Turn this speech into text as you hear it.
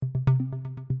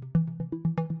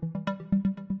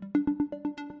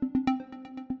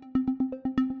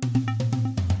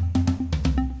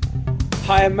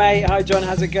Hi mate, hi John,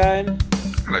 how's it going?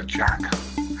 Hello, Jack.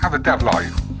 How the devil are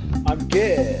you? I'm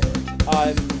good.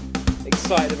 I'm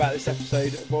excited about this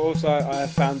episode, but also I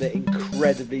have found it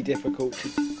incredibly difficult to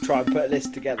try and put a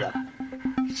list together.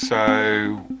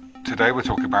 So, today we're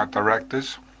talking about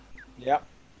directors Yep.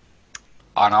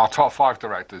 and our top five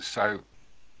directors. So,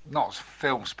 not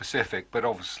film specific, but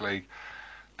obviously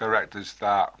directors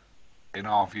that, in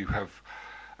our view, have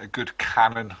a good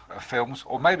canon of films,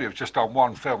 or maybe have just done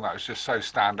one film that was just so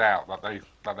stand out that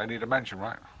they need a mention,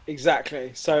 right?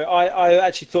 Exactly. So I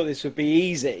actually thought this would be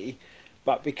easy,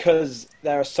 but because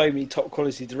there are so many top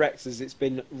quality directors, it's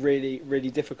been really, really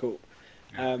difficult.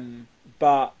 Yeah.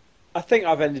 But I think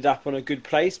I've ended up on a good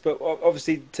place. But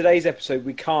obviously, today's episode,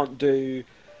 we can't do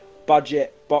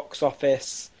budget, box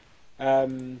office,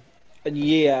 and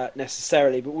year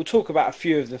necessarily, but we'll talk about a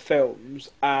few of the films,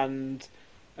 and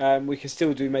we can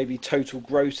still do maybe total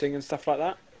grossing and stuff like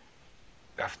that.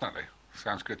 Definitely.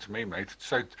 Sounds good to me, mate.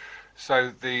 So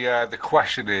the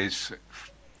question is,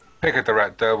 pick a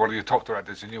director, one of your top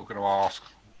directors, and you're going to ask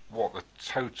what the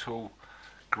total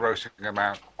grossing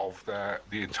amount of the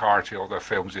entirety of their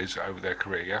films is over their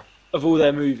career. Yeah. Of all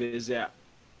their movies, yeah.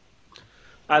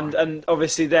 And Right. and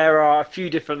obviously there are a few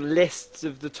different lists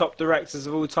of the top directors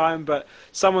of all time, but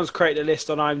someone's created a list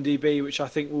on IMDb which I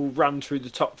think will run through the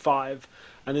top five.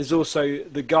 And there's also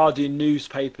the Guardian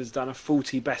newspaper's done a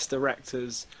 40 best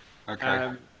directors. Okay.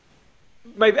 Um,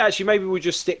 maybe we'll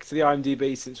just stick to the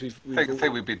IMDb since we've Think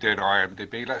we'd be doing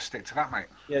IMDb. Let's stick to that, mate.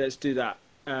 yeah, let's do that.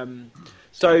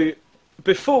 So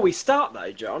before we start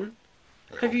though, John,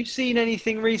 have you seen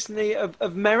anything recently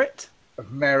of merit?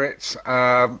 Of merit,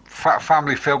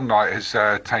 Family Film Night has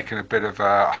taken a bit of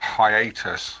a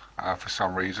hiatus for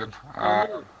some reason. Oh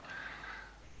no.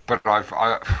 But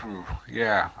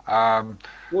yeah.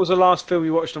 What was the last film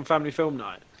you watched on Family Film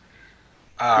Night?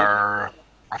 I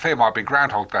think it might be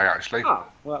Groundhog Day actually. Ah,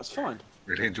 well that's fine.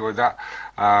 Really enjoyed that.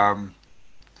 Um,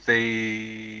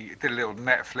 did a little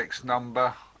Netflix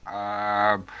number,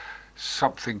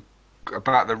 something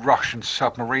about the Russian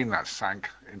submarine that sank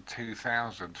in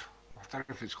 2000. I don't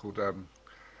know if it's called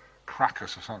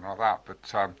Krakus or something like that,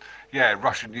 but yeah,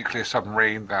 Russian nuclear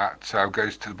submarine that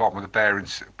goes to the bottom of the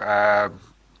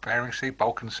Bering Sea,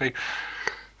 Balkan Sea,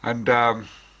 and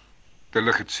they're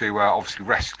looking to obviously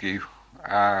rescue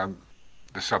um,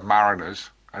 the submariners,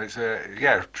 and it's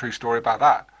a true story about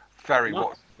that. Very Nice.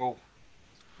 watchable.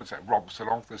 What's that? Romps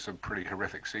along. There's some pretty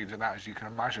horrific scenes in that, as you can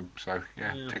imagine. So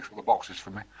yeah, Yeah. ticks all the boxes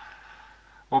for me.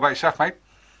 What about yourself, mate?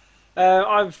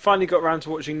 I've finally got around to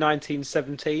watching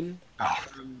 1917, Oh,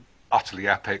 utterly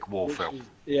epic war which film. is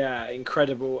yeah,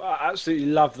 incredible. I absolutely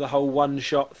love the whole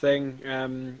one-shot thing,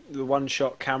 the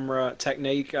one-shot camera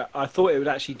technique. I thought it would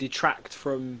actually detract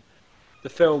from the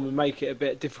film and make it a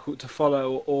bit difficult to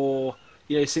follow, or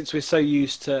since we're so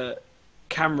used to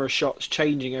camera shots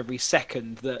changing every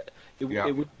second that Yeah,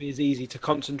 it wouldn't be as easy to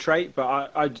concentrate.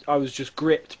 But I was just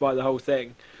gripped by the whole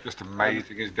thing. just Um,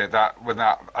 amazing, isn't it? That when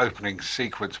that opening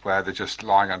sequence where they're just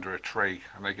lying under a tree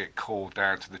and they get called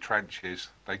down to the trenches,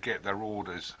 they get their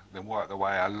orders, then work their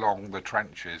way along the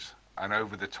trenches and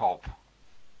over the top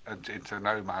and into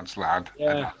no man's land,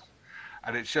 yeah,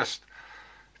 and it's just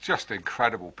an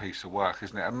incredible piece of work,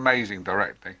 isn't it? Amazing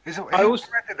directing. I Who also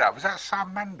directed that? Was that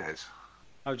Sam Mendes?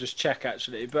 I'll just check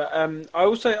actually, but I don't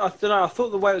know. I thought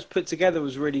the way it was put together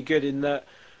was really good in that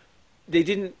they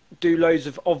didn't do loads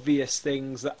of obvious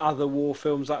things that other war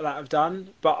films like that have done,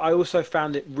 but I also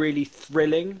found it really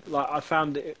thrilling. Like I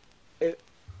found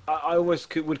I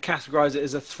almost would categorize it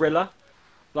as a thriller,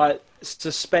 like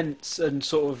suspense and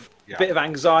sort of Yeah, bit of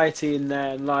anxiety in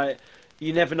there, and like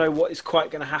you never know what is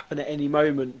quite going to happen at any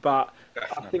moment. But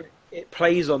I think definitely. it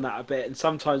plays on that a bit, and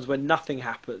sometimes when nothing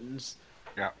happens,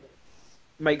 Yeah.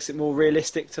 makes it more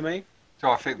realistic to me.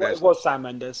 So I think Well, it there's was Sam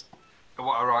Mendes.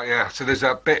 All right, yeah. So there's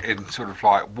a bit in sort of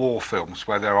like war films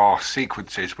where there are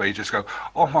sequences where you just go,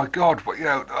 "Oh my God, what,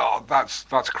 oh, that's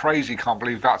crazy. Can't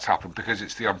believe that's happened," because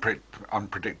it's the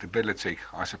unpredictability,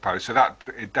 I suppose. So that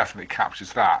it definitely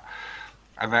captures that.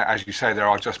 And then, as you say, there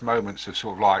are just moments of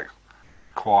sort of like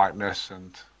quietness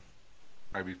and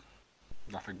maybe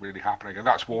nothing really happening, and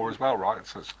that's war as well, right?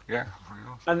 So it's, yeah,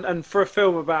 And for a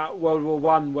film about World War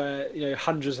One, where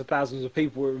hundreds of thousands of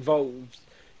people were involved,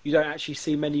 you don't actually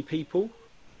see many people.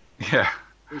 yeah.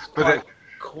 It's But quite it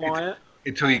quiet.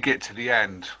 until you get to the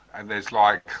end, and there's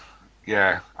like,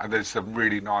 yeah, and there's some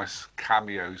really nice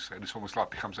cameos, and it's almost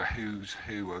like becomes a who's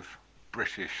who of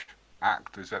British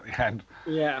actors at the end.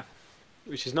 Yeah,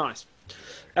 which is nice.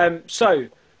 So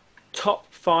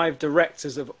top five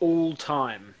directors of all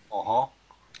time. Uh huh.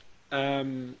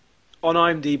 Um, on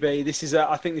IMDb.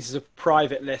 I think this is a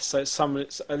private list, so it's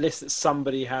a list that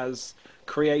somebody has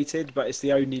created, but it's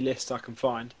the only list I can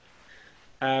find.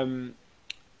 Um,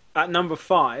 at number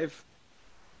 5,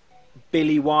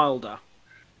 Billy Wilder.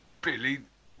 Billy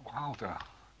Wilder.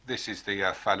 This is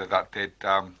the fella that did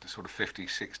the sort of 50s,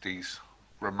 60s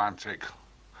romantic,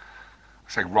 I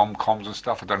say rom-coms and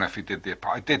stuff. I don't know if he did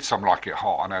I did Some Like It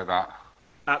Hot, I know that.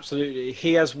 Absolutely,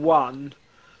 he has won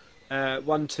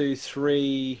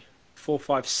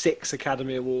 6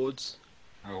 Academy Awards.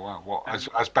 Oh wow! What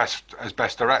as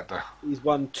best director? He's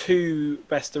won 2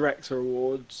 Best Director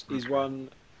awards. He's Okay. won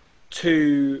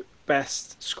 2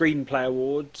 Best Screenplay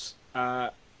awards.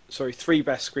 Sorry, 3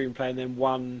 Best Screenplay and then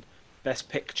 1 Best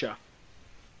Picture.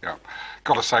 Yeah,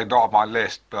 got to say not on my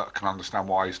list, but can understand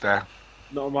why he's there.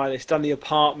 Not on my list. Done The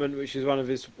Apartment, which is one of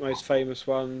his most famous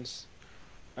ones.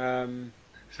 Um,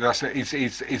 So that's it.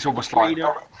 He's almost like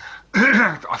Sabrina.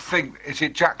 I think is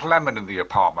it Jack Lemmon in The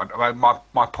Apartment. I mean,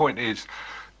 my point is,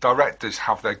 directors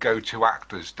have their go-to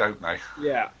actors, don't they?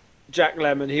 Yeah, Jack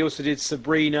Lemmon. He also did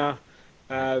Sabrina,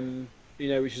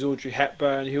 which is Audrey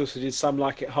Hepburn. He also did Some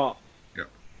Like It Hot, Yeah,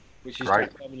 which is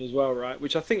great. Jack Lemmon as well, right?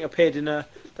 Which I think appear in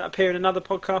another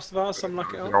podcast of ours, Some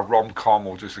Like It A Hot. rom-com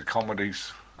or just a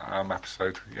comedies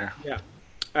episode. Yeah.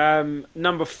 Yeah.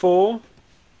 Number 4,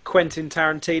 Quentin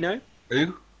Tarantino.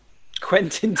 Who?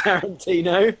 Quentin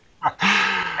Tarantino.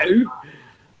 Who?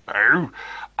 Oh.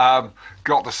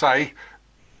 Got to say,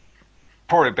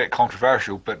 probably a bit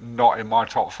controversial, but not in my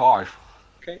top 5.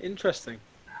 Okay, interesting.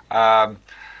 Um,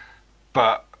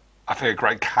 but I think a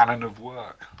great canon of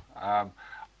work.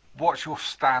 What's your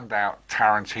standout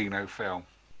Tarantino film?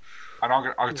 And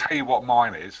I'll tell you what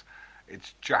mine is.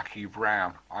 It's Jackie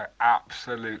Brown. I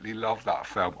absolutely love that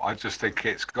film. I just think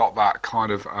it's got that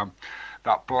kind of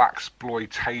that black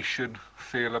exploitation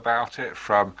feel about it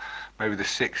from maybe the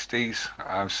 60s,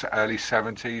 early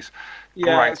 70s.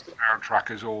 Yeah, Great it's got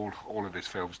soundtrack as all of his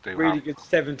films do really have. good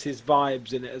 70s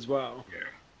vibes in it as well.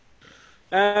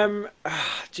 Yeah.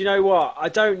 Do you know what? I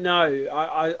don't know.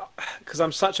 I because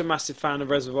I'm such a massive fan of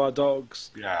Reservoir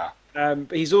Dogs. Yeah,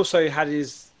 But he's also had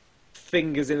his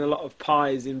fingers in a lot of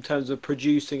pies in terms of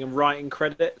producing and writing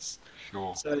credits.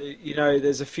 sure. So,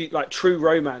 there's a few like True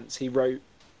Romance he wrote,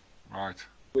 Right.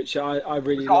 which I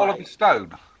really Oliver like.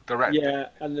 Stone directed. Yeah,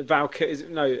 and the is it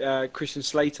no Christian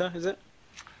Slater, is it?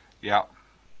 Yeah.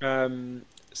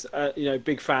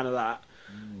 Big fan of that.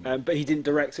 But he didn't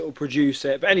direct it or produce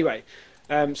it. But anyway,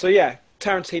 so yeah,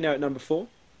 Tarantino at number 4.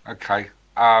 Okay.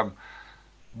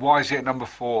 Why is it at number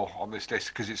 4 on this list?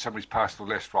 Because it's somebody's personal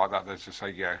list, right? That there's to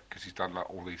say, yeah, because he's done like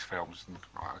all these films.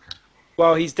 Right, okay.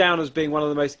 Well, he's down as being one of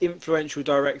the most influential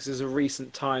directors of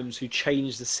recent times who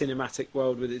changed the cinematic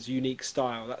world with its unique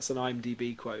style. That's an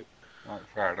IMDb quote. Right,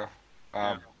 fair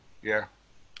enough. Yeah,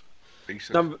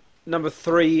 decent. Number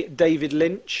 3, David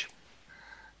Lynch.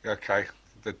 Okay.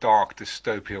 The dark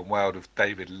dystopian world of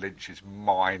David Lynch's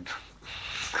mind.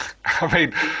 I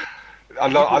mean, I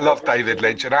love David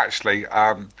Lynch, and actually,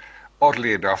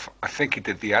 oddly enough, I think he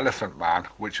did The Elephant Man,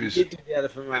 which He was did do The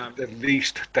Elephant Man. the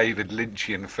least David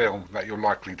Lynchian film that you're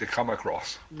likely to come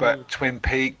across. But Twin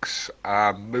Peaks,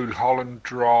 Mulholland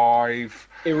Drive,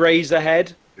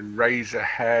 Eraserhead.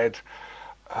 Eraserhead,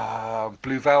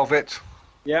 Blue Velvet.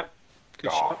 Yeah,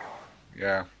 good Oh, shot.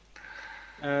 yeah.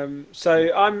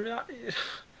 So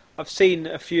I've seen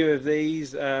a few of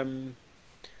these,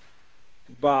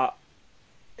 but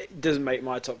it doesn't make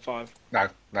my top 5. No,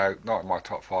 not in my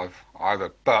top 5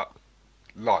 either. But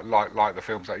like the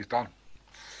films that he's done.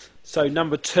 So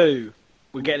number 2,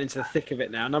 we're getting into the thick of it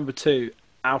now. Number 2,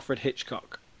 Alfred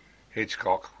Hitchcock,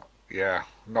 Hitchcock, yeah.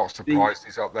 Not the surprised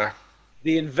he's up there.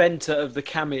 the inventor of the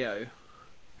cameo.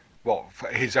 What, for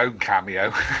his own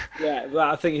cameo? Yeah,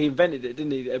 well, I think he invented it,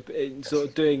 didn't he? In sort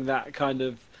of doing that kind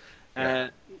of Yeah.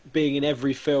 being in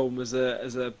every film as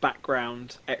a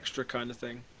background extra kind of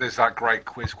thing. There's that great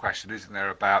quiz question, isn't there,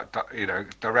 about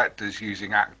directors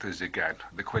using actors again?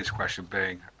 The quiz question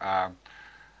being,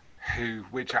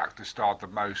 which actor starred the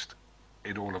most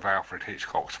in all of Alfred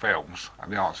Hitchcock's films?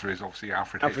 And the answer is obviously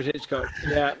Alfred Alfred Hitchcock.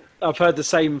 Hitchcock. Yeah, I've heard the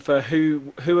same for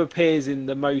who appears in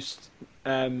the most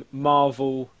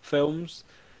Marvel films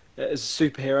as a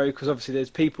superhero, because obviously there's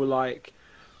people like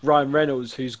Ryan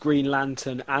Reynolds, who's Green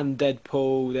Lantern and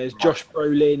Deadpool. There's Right. Josh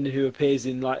Brolin, who appears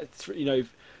in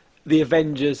the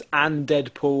Avengers and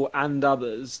Deadpool and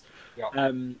others.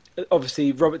 Yeah.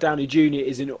 Obviously, Robert Downey Jr.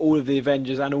 is in all of the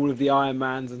Avengers and all of the Iron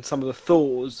Mans and some of the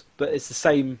Thors, but it's the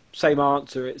same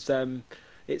answer. It's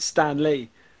Stan Lee.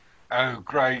 Oh,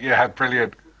 great! Yeah,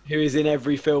 brilliant. who is in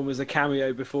every film as a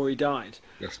cameo before he died.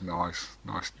 That's nice,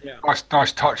 nice, Yeah,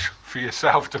 nice touch for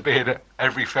yourself to be in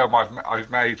every film I've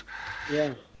made.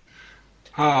 yeah.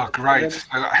 Oh, And great! then So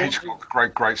one thing,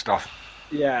 Hitchcock, great stuff.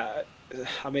 yeah,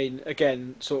 I mean,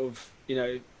 again, sort of,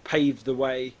 paved the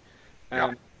way Yeah,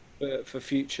 um, for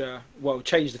future. Well,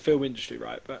 changed the film industry,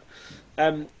 right? But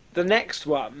the next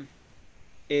one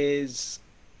is,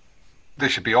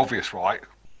 this should be obvious, right?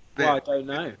 well, The- I don't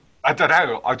know. I don't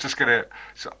know.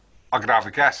 So I'm gonna have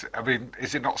a guess. I mean,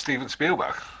 is it not Steven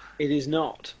Spielberg? It is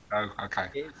not. Oh, okay.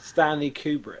 It's Stanley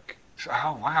Kubrick.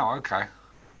 Oh, wow. Okay.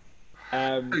 So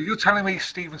Um, you're telling me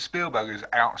Steven Spielberg is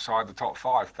outside the top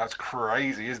five? That's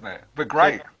crazy, isn't it? But so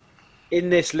great. in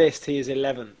this list, he is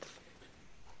 11th.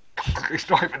 He's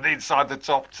not even inside the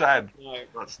top 10. No.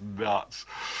 That's nuts.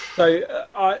 So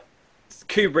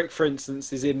Kubrick, for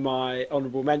instance, is in my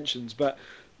honourable mentions, but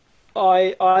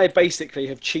I basically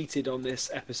have cheated on this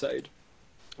episode,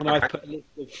 and I've Okay. put a list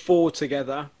of four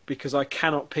together because I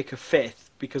cannot pick a fifth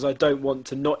because I don't want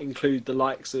to not include the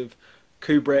likes of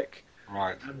Kubrick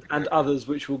Right. and others,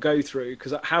 which we'll go through.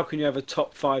 Because how can you have a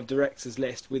top five directors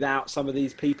list without some of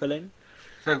these people in?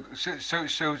 So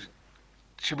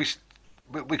should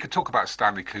we could talk about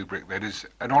Stanley Kubrick then as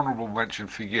an honourable mention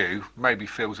for you, maybe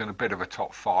feels in a bit of a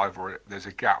top five or there's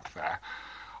a gap there.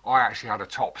 I actually had a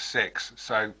top six,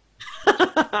 so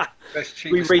let's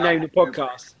cheat We the renamed Stanley the Kubrick.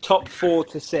 podcast top four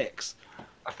to six.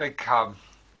 I think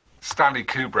Stanley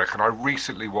Kubrick, and I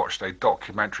recently watched a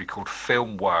documentary called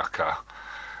Film Worker,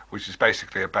 which is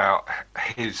basically about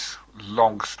his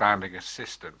long-standing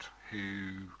assistant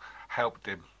who helped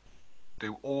him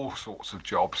do all sorts of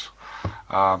jobs,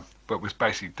 but was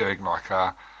basically doing like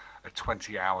a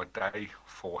 20-hour day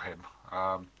for him.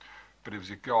 But it was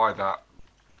a guy that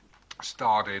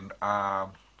starred in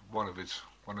one of his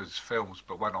films,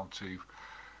 but went on to,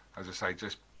 as I say,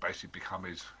 just basically become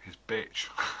his bitch,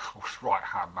 or his right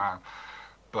hand man.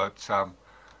 But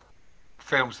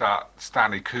films that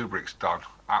Stanley Kubrick's done,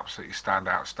 absolutely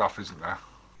standout stuff, isn't there?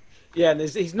 Yeah, and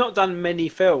he's not done many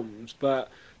films, but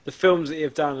the films that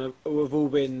he've done have all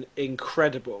been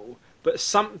incredible. But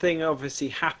something obviously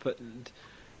happened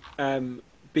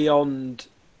beyond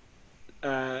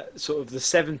sort of the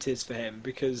 70s for him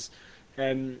because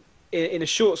in a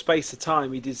short space of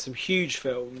time he did some huge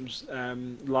films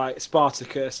like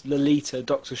Spartacus, Lolita,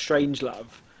 Doctor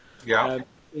Strangelove Yeah,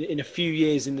 in a few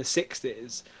years in the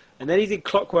 60s. And then he did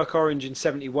Clockwork Orange in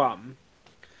 71.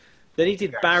 Then he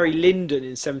did yes. Barry Lyndon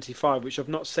in 75, which I've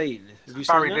not seen. Have you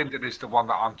seen Barry that? Lyndon is the one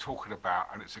that I'm talking about,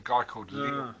 and it's a guy called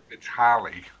Leon Ah.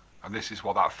 Vitali, and this is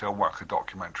what that film worker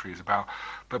documentary is about.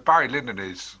 But Barry Lyndon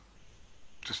is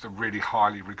just a really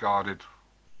highly regarded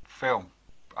film,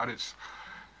 and I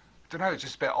don't know, it's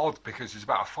just a bit odd because there's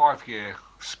about a 5 year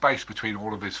space between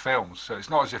all of his films, so it's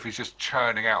not as if he's just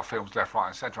churning out films left, right,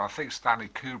 and centre. I think Stanley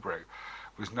Kubrick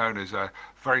was known as a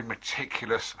very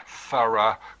meticulous,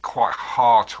 thorough, quite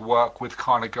hard to work with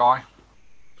kind of guy.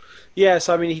 Yes,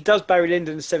 I mean he does Barry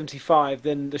Lyndon in 75,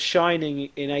 then The Shining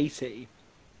in 80,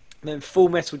 then Full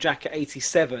Metal Jacket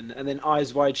 87, and then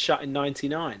Eyes Wide Shut in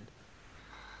 99.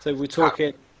 So we're That,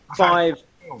 talking that's actually five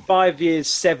a film. 5 years,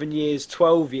 7 years,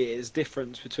 12 years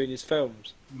difference between his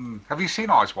films. Have you seen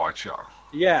Eyes Wide Shut?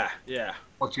 Yeah, yeah.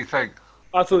 What do you think?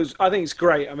 I think it's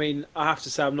great. I mean, I have to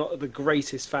say I'm not the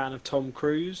greatest fan of Tom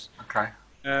Cruise, Okay.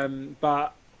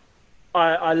 but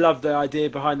I love the idea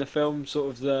behind the film,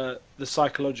 sort of the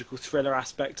psychological thriller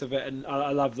aspect of it, and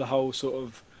I love the whole sort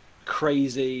of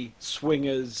crazy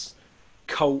swingers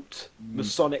cult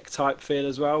Masonic type feel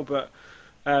as well. But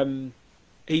um,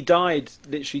 he died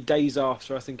literally days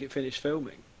after I think it finished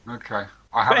filming. Okay.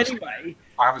 But anyway,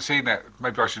 I haven't seen it.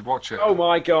 Maybe I should watch it. oh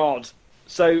my god!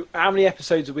 So how many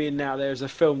episodes are we in now? There's a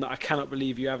film that I cannot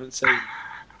believe you haven't seen.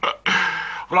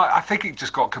 Well, I think it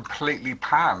just got completely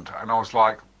panned, and I was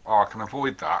like, "Oh, I can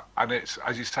avoid that." And it's,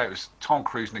 as you say, it was Tom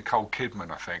Cruise, Nicole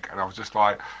Kidman, I think, and I was just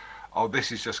like, "Oh,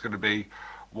 this is just going to be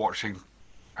watching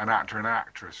an actor and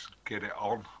actress get it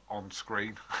on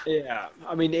screen." Yeah,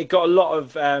 I mean, it got a lot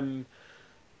of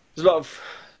there's a lot of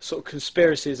sort of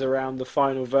conspiracies around the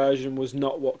final version was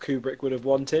not what Kubrick would have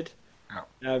wanted.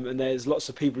 Yeah. And there's lots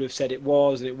of people who've said it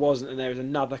was and it wasn't, and there's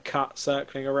another cut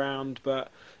circling around,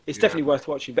 but it's Yeah. definitely worth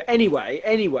watching. But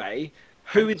anyway,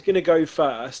 who is going to go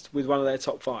first with one of their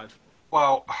top five?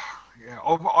 Well, yeah,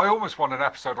 I almost want an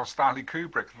episode on Stanley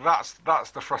Kubrick.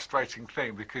 That's the frustrating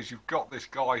thing because you've got this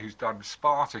guy who's done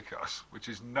Spartacus, which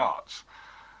is nuts,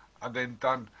 and then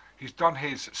he's done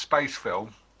his space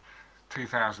film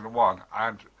 2001,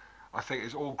 and I think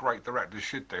as all great directors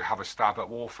should do, have a stab at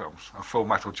war films, and Full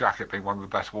Metal Jacket being one of the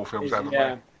best war films ever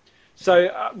Yeah. made.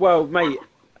 So, well, mate,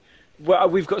 well,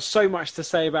 we've got so much to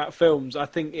say about films. I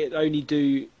think it only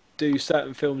do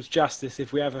certain films justice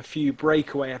if we have a few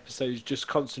breakaway episodes just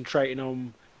concentrating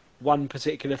on one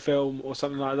particular film or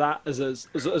something like that as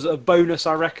a bonus,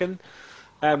 I reckon.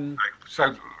 Um,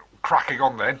 So, cracking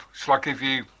on then, shall I give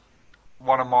you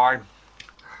one of mine?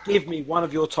 Give me one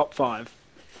of your top five.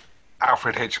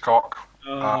 Alfred Hitchcock,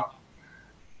 Uh,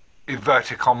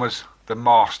 inverted commas, the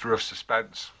master of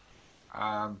suspense.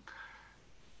 Um,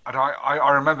 and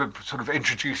I remember sort of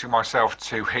introducing myself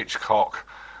to Hitchcock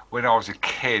when I was a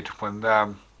kid, when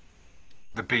the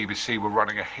BBC were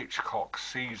running a Hitchcock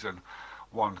season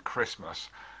one Christmas,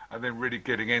 and then really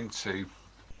getting into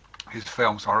his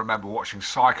films. I remember watching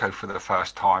Psycho for the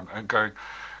first time and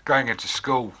going into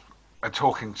school and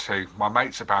talking to my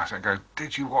mates about it and going,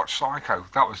 "Did you watch Psycho?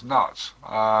 That was nuts."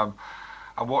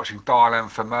 And watching Dial M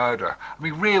for Murder. I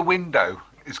mean, Rear Window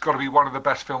has got to be one of the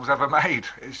best films ever made.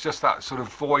 It's just that sort of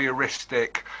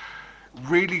voyeuristic.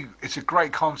 Really, it's a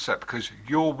great concept because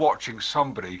you're watching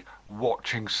somebody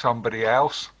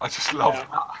else. I just love yeah.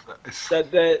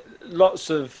 that. There lots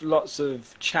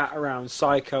of chat around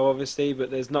Psycho, obviously,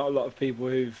 but there's not a lot of people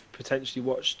who've potentially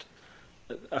watched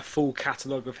a full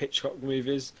catalogue of Hitchcock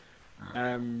movies.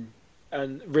 Um,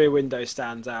 and Rear Window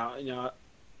stands out.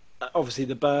 Obviously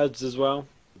the Birds as well.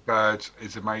 Birds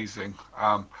is amazing.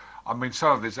 I mean,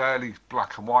 some of his early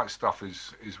black and white stuff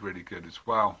is really good as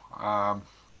well.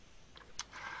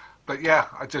 But yeah,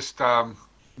 I just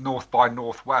North by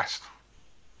Northwest.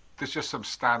 There's just some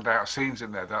standout scenes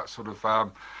in there. That sort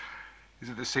of is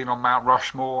it the scene on Mount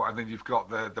Rushmore, and then you've got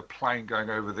the plane going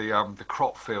over the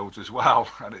crop fields as well,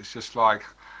 and it's just like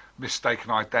mistaken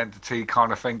identity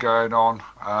kind of thing going on.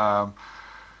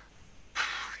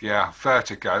 Yeah,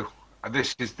 Vertigo. And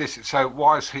this is so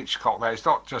why is Hitchcock there? It's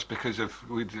not just because of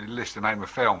we list the name of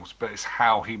films, but it's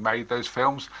how he made those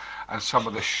films and some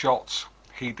of the shots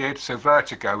he did. So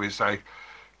Vertigo is a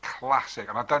classic,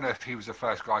 and I don't know if he was the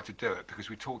first guy to do it because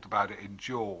we talked about it in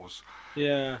Jaws.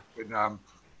 Yeah, In the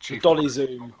Chief, dolly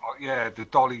zoom. yeah, the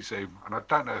dolly zoom, and I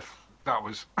don't know if that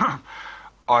was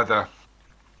either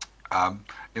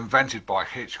invented by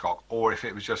Hitchcock or if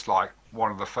it was just like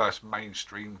one of the first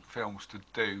mainstream films to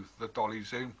do the dolly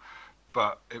zoom.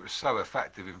 But it was so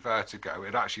effective in Vertigo.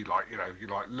 It actually, like, you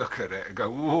like look at it and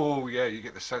go, "Oh yeah," you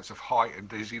get the sense of height and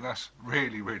dizziness.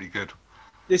 Really, really good.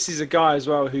 This is a guy as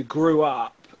well who grew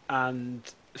up and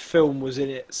film was in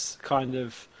its kind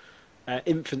of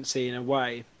infancy in a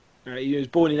way. He was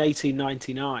born in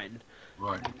 1899.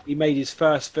 Right. He made his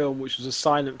first film, which was a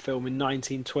silent film, in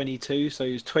 1922. So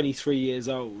he was 23 years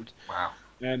old. Wow.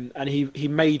 And he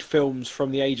made films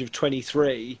from the age of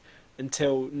 23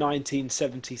 until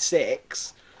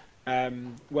 1976,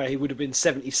 where he would have been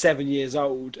 77 years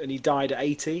old, and he died at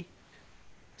 80.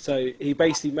 So he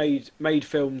basically made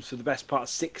films for the best part of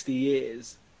 60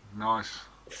 years, Nice.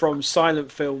 from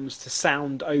silent films to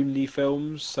sound only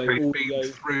films, so So he's been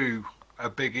audio. through a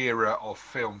big era of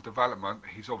film development.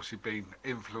 He's obviously been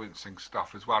influencing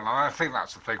stuff as well. And I think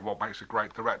that's the thing. What makes a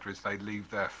great director is they leave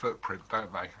their footprint,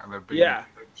 don't they? And they've been Yeah,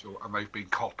 influential, and they've been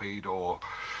copied or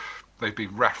they've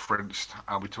been referenced.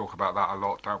 And we talk about that a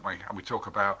lot, don't we? And we talk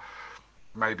about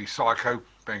maybe Psycho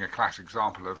being a classic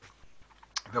example of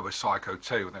there was Psycho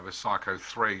 2 and there was Psycho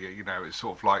 3. It's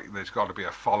sort of like there's got to be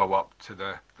a follow up to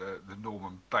the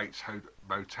Norman Bates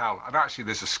Motel. And actually,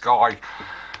 there's a Sky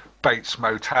Bates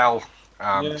Motel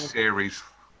yeah. series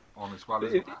on as well,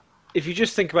 isn't If there? if you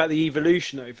just think about the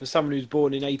evolution, though, for someone who's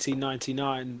born in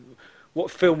 1899,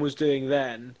 what film was doing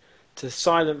then, to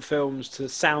silent films, to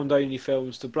sound only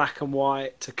films, to black and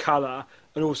white, to colour,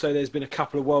 and also there's been a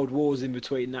couple of world wars in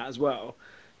between that as well.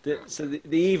 So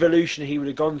the evolution he would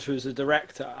have gone through as a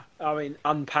director, I mean,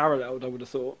 unparalleled, I would have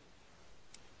thought.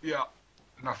 Yeah,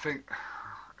 and I think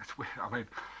it's weird. I mean,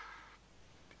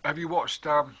 have you watched?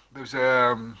 There was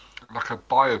like a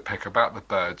biopic about the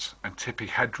Birds and Tippi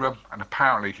Hedren, and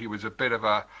apparently he was a bit of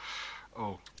a.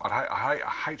 Oh, I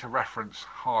hate to reference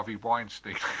Harvey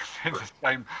Weinstein in the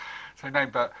same name,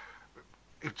 but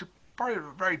it's a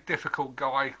very difficult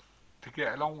guy to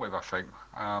get along with. I think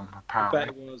I bet apparently.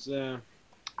 it was, yeah.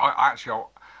 I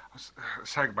was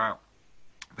saying about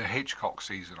the Hitchcock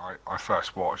season I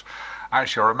first watched.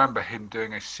 Actually, I remember him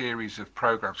doing a series of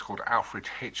programs called Alfred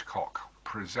Hitchcock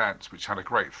Presents, which had a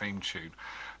great theme tune,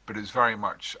 but it's very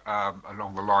much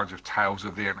along the lines of Tales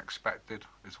of the Unexpected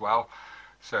as well.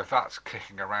 So if that's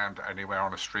kicking around anywhere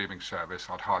on a streaming service,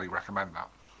 I'd highly recommend that.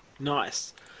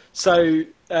 Nice. So,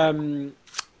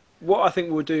 what I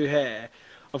think we'll do here,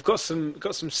 I've got some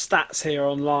stats here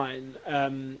online,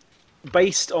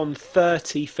 based on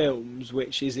 30 films,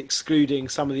 which is excluding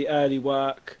some of the early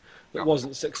work, that Yeah.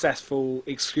 wasn't successful,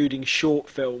 excluding short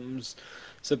films.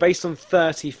 So based on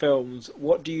 30 films,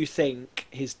 what do you think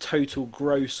his total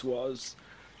gross was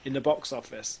in the box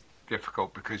office?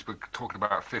 Difficult because we're talking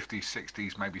about 50s,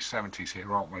 60s, maybe 70s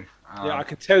here, aren't we? Yeah, I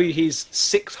can tell you he's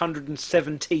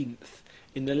 617th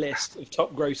in the list of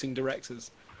top grossing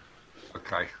directors.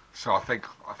 Okay, so I think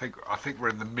we're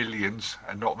in the millions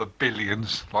and not the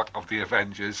billions like of the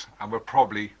Avengers, and we're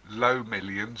probably low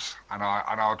millions, and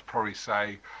I'd probably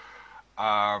say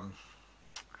um,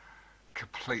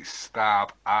 complete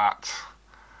stab at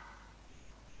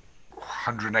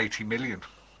 180 million.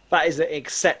 That is an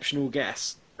exceptional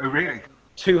guess. Oh really?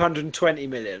 220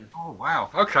 million. Oh wow.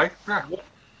 Okay. Yeah.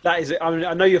 That is, I mean,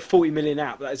 I know you're 40 million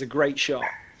out, but that is a great shot.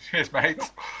 Cheers, mate.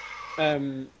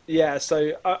 Yeah,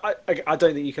 so I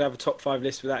don't think you could have a top five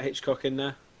list without Hitchcock in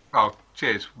there. Oh,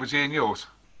 cheers. Was he in yours?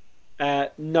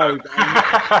 No, but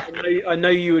I know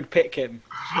you would pick him.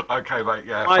 Okay, mate.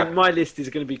 Yeah. My list is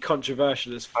going to be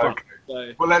controversial as fuck. Okay.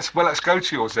 So, Well, let's go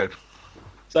to yours then.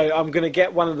 so I'm going to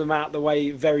get one of them out the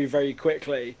way very, very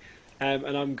quickly, and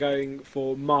I'm going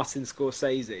for Martin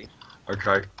Scorsese.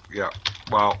 Okay. Yeah.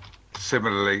 Well,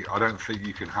 similarly, I don't think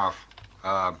you can have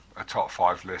a top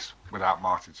five list without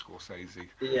Martin Scorsese.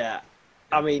 Yeah,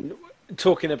 I mean,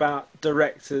 talking about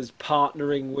directors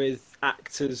partnering with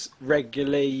actors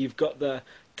regularly, you've got the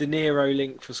De Niro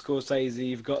link for Scorsese,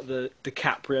 you've got the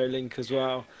DiCaprio link as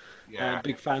well. Yeah.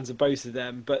 Big fans of both of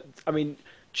them. But I mean,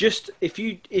 just if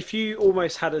you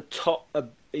almost had a top,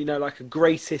 like a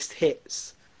greatest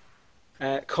hits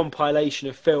compilation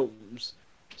of films,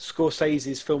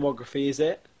 Scorsese's filmography is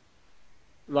it.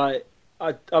 Like,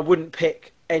 I wouldn't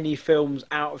pick any films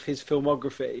out of his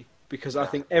filmography because I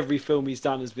think every film he's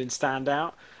done has been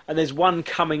standout. And there's one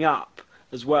coming up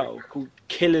as well called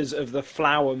Killers of the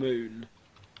Flower Moon,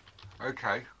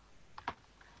 Okay.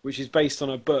 which is based on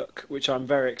a book which I'm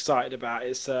very excited about.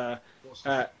 Is It's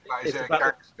it a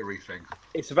about gangstery thing?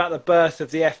 it's about the birth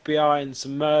of the FBI and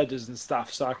some murders and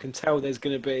stuff. So I can tell there's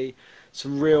going to be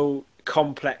some real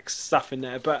complex stuff in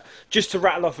there. But just to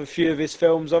rattle off a few of his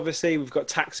films, obviously we've got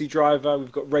Taxi Driver,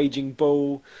 we've got Raging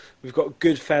Bull, we've got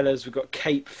Goodfellas, we've got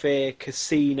Cape Fear,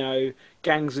 Casino,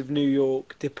 Gangs of New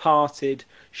York, Departed,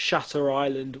 Shutter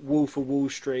Island, Wolf of Wall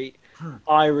Street,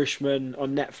 Irishman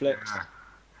on Netflix. Yeah.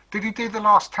 Did he do the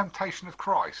Last Temptation of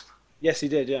Christ? Yes, he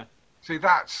did. Yeah. See,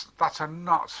 that's a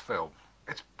nuts film.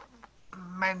 It's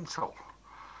mental.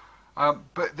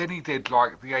 But then he did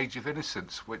like The Age of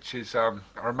Innocence, which is I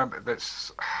remember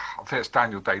I think it's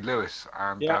Daniel Day Lewis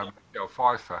and Yeah. Michelle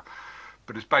Pfeiffer,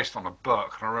 but it's based on a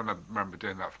book. And I remember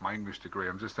doing that for my English degree.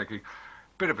 I'm just thinking,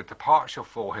 bit of a departure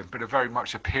for him, but a very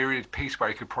much a period piece where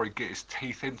he could probably get his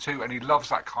teeth into, and he loves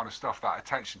that kind of stuff, that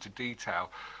attention to detail.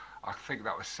 I think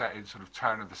that was set in sort of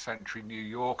turn of the century New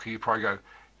York. He'd probably go,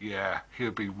 yeah, he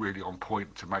would be really on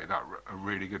point to make that a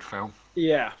really good film.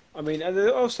 Yeah. I mean, and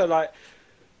they're also like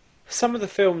some of the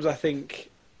films, I think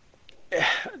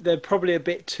they're probably a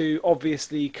bit too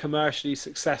obviously commercially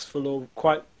successful or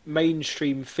quite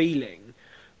mainstream feeling,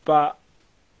 but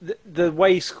the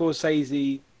way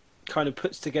Scorsese kind of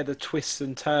puts together twists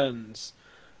and turns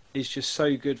is just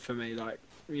so good for me. Like,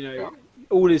 Yeah.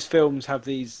 all his films have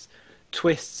these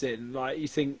twists in. Like, you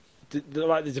think,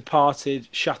 like The Departed,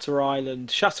 Shutter Island.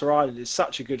 Shutter Island is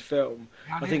such a good film.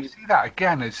 Yeah, I I didn't think, see that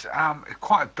again. It's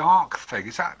quite a dark thing.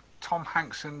 Is that Tom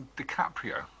Hanks and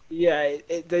DiCaprio? yeah,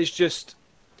 there's just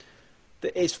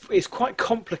it's quite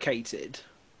complicated,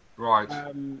 Right.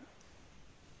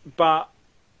 but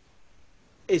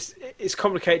it's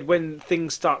complicated when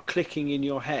things start clicking in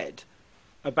your head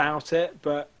about it.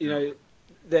 But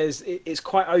it's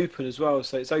quite open as well,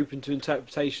 so it's open to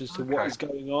interpretations to what Okay. is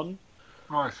going on.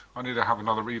 Right. I need to have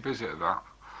another revisit of that.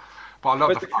 But I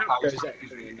love But the fact that DiCaprio's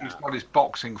excellent in he's that. got his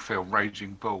boxing film,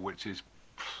 Raging Bull, which is,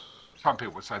 some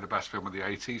people would say, the best film of the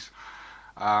 80s.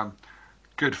 Um,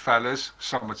 Goodfellas,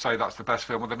 some would say that's the best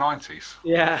film of the 90s.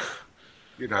 Yeah,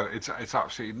 It's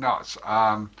absolutely nuts.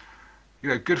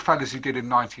 Goodfellas he did in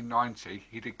 1990.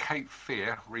 He did Cape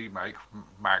Fear remake,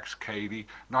 Max Cady,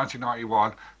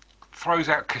 1991. Throws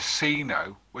out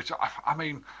Casino, which I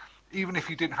mean, even if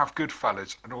you didn't have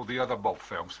Goodfellas and all the other mob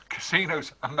films,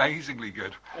 Casino's amazingly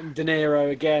good. and De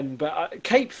Niro again. But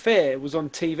Cape Fear was on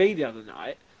TV the other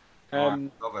night, Right,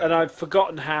 love it. and I'd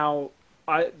forgotten how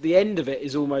the end of it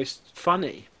is almost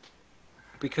funny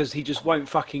because he just won't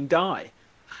fucking die.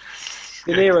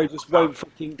 De Niro just won't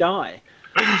fucking die.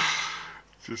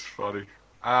 Just funny.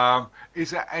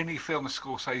 Is there any film that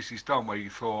Scorsese's done where you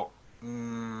thought,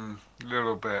 a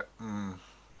little bit,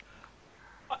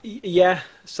 Yeah,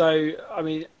 so I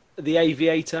mean, The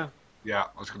Aviator. yeah,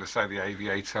 I was going to say The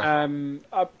Aviator.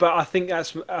 But I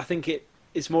think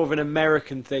it's more of an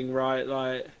American thing, right?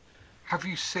 Like, Have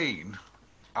you seen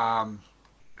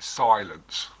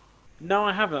Silence? no,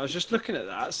 I haven't. I was just looking at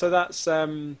that. So that's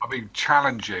I mean,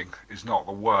 challenging is not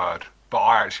the word, but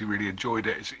I actually really enjoyed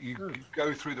it. You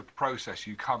go through the process,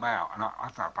 you come out, and I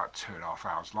think about 2.5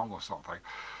 hours long or something.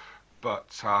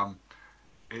 But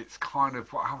it's kind of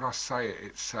how would I say it?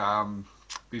 It's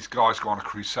these guys go on a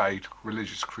crusade,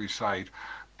 religious crusade.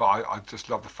 But I just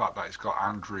love the fact that it's got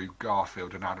Andrew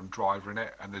Garfield and Adam Driver in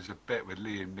it, and there's a bit with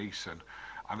Liam Neeson,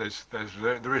 and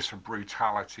there is some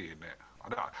brutality in it. I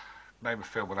don't name a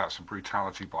film without some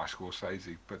brutality by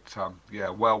Scorsese, but yeah,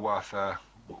 well worth a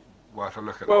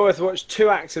look at well that. worth a watch. Two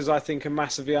actors I think are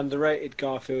massively underrated: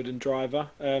 Garfield and Driver.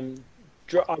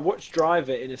 I watched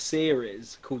Driver in a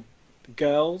series called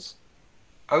Girls,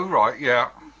 Oh right, yeah,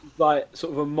 like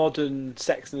sort of a modern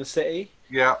Sex and the City.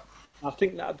 yeah, I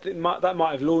think that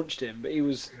might have launched him, but he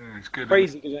was yeah, it's good, isn't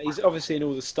it? crazy good. He's obviously in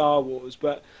all the Star Wars,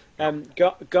 but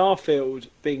Garfield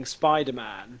being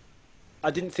Spider-Man,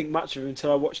 I didn't think much of him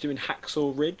until I watched him in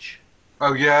Hacksaw Ridge.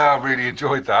 Oh yeah, I really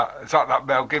enjoyed that. It's like that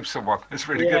Mel Gibson one. It's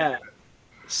really good. Yeah,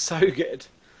 so good.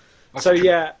 That's So a true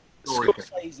yeah, story thing.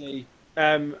 Scorsese.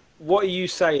 What are you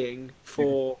saying You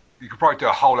could, for? you could probably do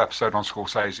a whole episode on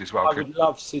Scorsese as well, I couldn't would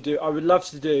love to do. I would love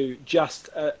to do just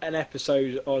an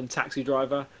episode on Taxi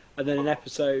Driver, and then an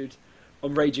episode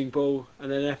on Raging Bull,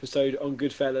 and then an episode on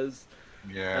Goodfellas.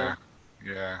 you? Um, Yeah,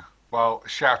 yeah. Well,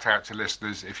 shout out to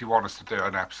listeners if you want us to do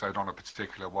an episode on a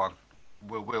particular one,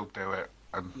 we'll do it.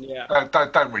 And yeah,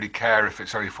 don't really care if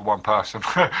it's only for one person,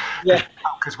 yeah.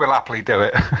 because we'll happily do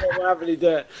it. Yeah, we'll happily do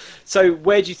it. So,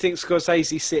 where do you think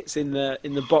Scorsese sits in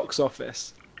the box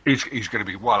office? He's going to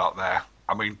be well up there.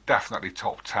 I mean, definitely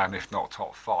top 10, if not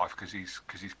top 5, because he's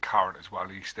current as well.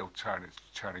 He's still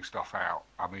churning stuff out.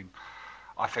 I mean,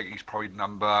 I think he's probably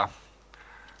number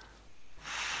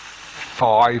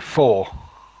 5, 4,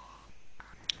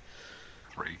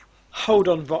 3. Hold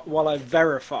on while I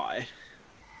verify,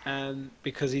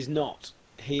 because he's not.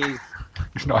 He is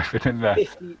He's not even in there.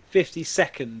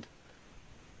 52nd.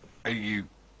 Are you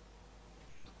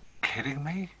kidding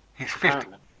me? He's 50.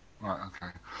 Apparently. Right,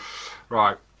 okay.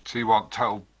 Right, so you want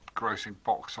total grossing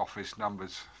box office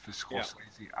numbers for Yeah.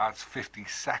 Scorsese as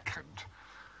 52nd?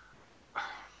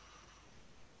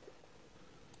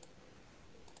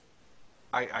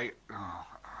 Eight, oh,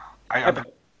 800,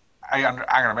 800,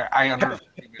 hang on a minute,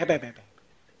 850 million.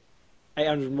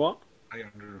 800 and what?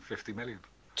 850 million.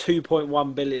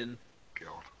 2.1 billion.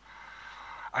 God.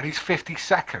 And he's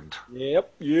 52nd.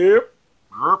 Yep. Yep.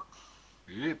 Yep.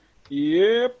 Yep.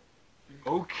 Yep.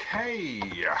 Okay.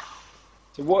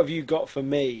 So, what have you got for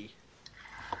me?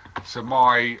 So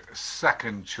my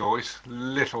second choice,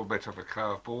 little bit of a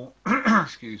curveball,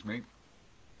 excuse me,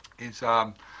 is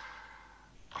a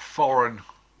foreign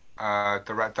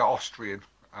director, Austrian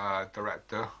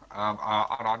director, and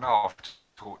I know I've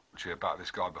talked to you about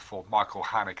this guy before, Michael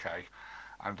Haneke,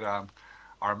 and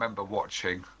I remember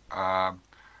watching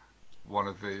one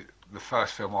of the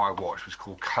first film I watched was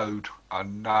called Code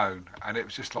Unknown, and it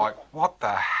was just like, what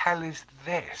the hell is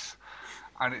this?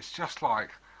 And it's just like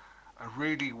a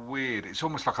really weird. It's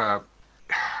almost like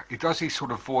he does these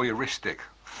sort of voyeuristic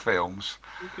films,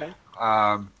 Okay.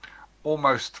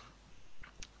 almost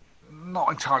not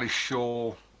entirely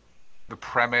sure the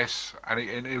premise, and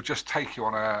he'll just take you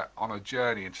on a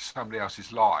journey into somebody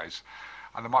else's lives,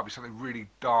 and there might be something really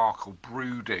dark or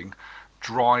brooding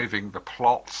driving the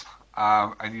plot,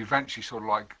 and you eventually sort of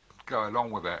like go along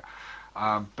with it.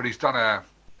 But he's done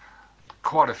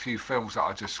quite a few films that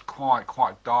are just quite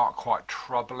dark, quite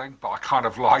troubling, but I kind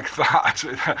of like that.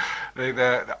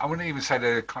 I wouldn't even say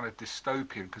they're kind of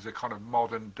dystopian because they're kind of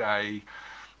modern day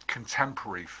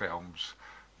contemporary films,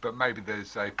 but maybe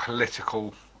there's a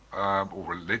political or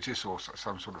religious or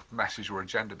some sort of message or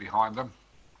agenda behind them.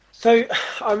 So,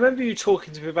 I remember you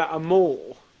talking to me about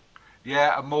Amour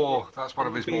Yeah, and more. That's one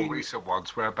of his more being recent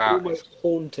ones. Where about almost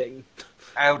haunting.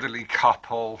 elderly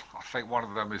couple. I think one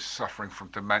of them is suffering from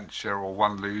dementia, or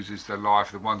one loses their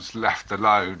life, the one's left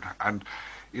alone. And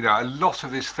a lot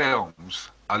of his films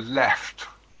are left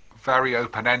very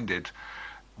open-ended,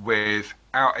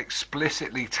 without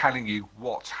explicitly telling you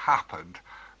what's happened,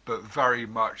 but very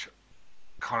much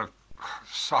kind of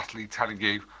subtly telling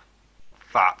you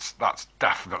that's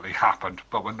definitely happened,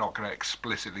 but we're not going to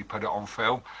explicitly put it on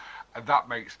film. And that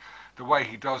makes the way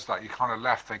he does that, you're kind of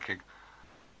left thinking,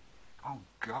 oh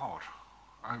God,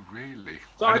 oh really?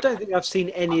 So, And I don't think I've seen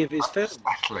any of his films.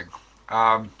 unsettling.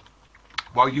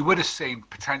 Well, you would have seen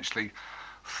potentially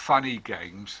Funny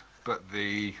Games, but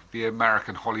the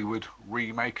American Hollywood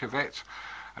remake of it,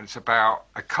 and it's about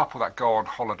a couple that go on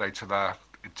holiday to their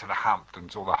into the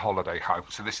Hamptons or the holiday home.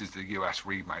 So this is the US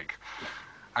remake,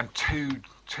 and two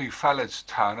fellas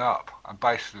turn up and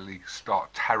basically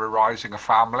start terrorizing a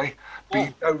family, but Oh,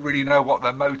 you don't really know what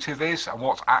their motive is and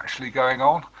what's actually going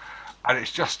on, and it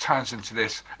just turns into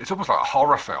this. It's almost like a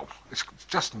horror film. It's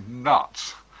just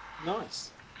nuts.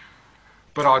 nice.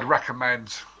 But I'd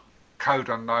recommend Code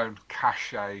Unknown.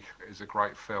 Cache is a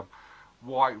great film.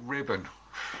 White Ribbon,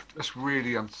 just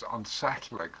really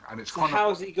unsettling, and it's So kind of,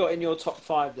 how's he got in your top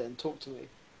five then? Talk to me.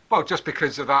 well, just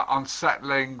because of that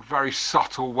unsettling, very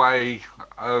subtle way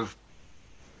of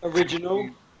Original.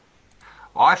 taking.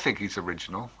 Well, I think he's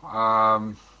original.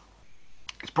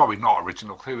 It's probably not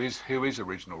original. Who is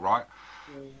original, right?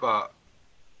 Mm. But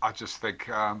I just think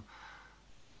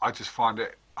I just find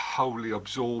it wholly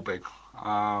absorbing.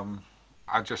 Um,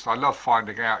 I love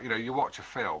finding out. You watch a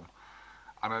film,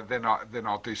 and then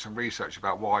I'll do some research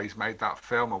about why he's made that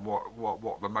film and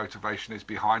what the motivation is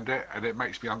behind it, and it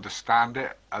makes me understand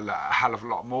it a hell of a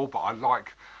lot more. But I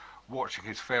like watching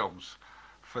his films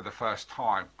for the first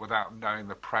time without knowing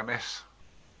the premise,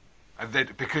 and then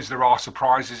because there are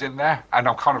surprises in there, and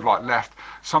I'm kind of like left.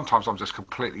 Sometimes I'm just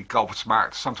completely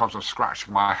gobsmacked. Sometimes I'm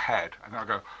scratching my head, and I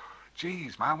go,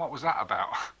 "Geez, man, what was that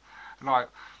about?" And like,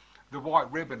 The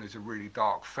White Ribbon is a really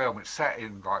dark film. It's set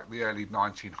in like the early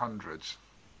 1900s,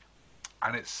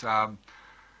 and it's in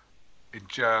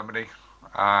Germany,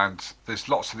 and there's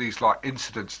lots of these like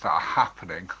incidents that are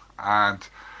happening, and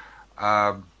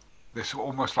um, there's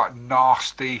almost like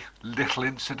nasty little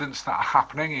incidents that are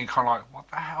happening, and you're kind of like, what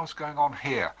the hell's going on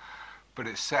here? But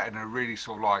it's set in a really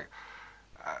sort of like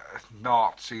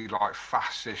Nazi, like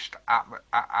fascist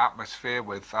atmosphere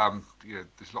with,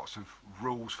 there's lots of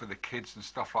rules for the kids and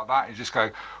stuff like that. You just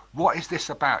go, what is this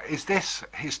about? Is this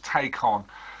his take on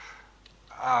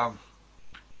um,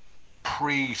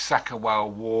 pre-Second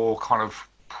World War, kind of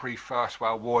pre-First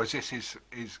World War? Is this his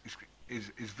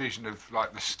vision of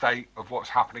like the state of what's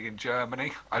happening in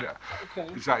Germany?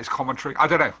 Okay. Is that his commentary? I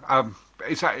don't know.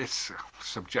 It's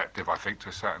subjective, I think, to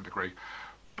a certain degree,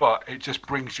 but it just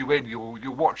brings you in.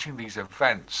 You're watching these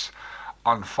events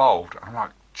unfold, and I'm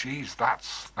like, geez,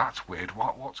 that's weird.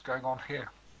 What's going on here?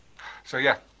 So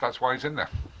yeah, that's why he's in there.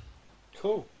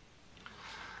 Cool.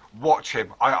 Watch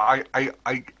him. I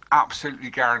absolutely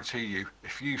guarantee you,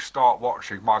 if you start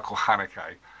watching Michael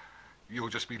Haneke, you'll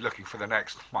just be looking for the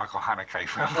next Michael Haneke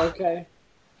film. Okay.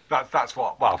 That's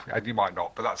what. Well, and you might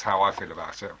not, but that's how I feel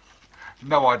about it.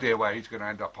 No idea where he's going to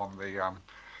end up on the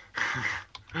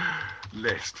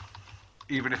list,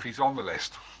 even if he's on the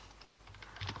list.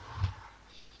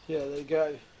 Yeah, there you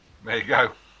go. There you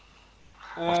go.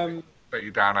 Um, Bet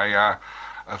you down a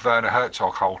Werner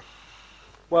Herzog hole.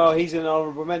 well, he's an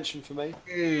honourable mention for me.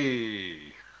 Hey.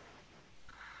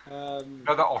 Um,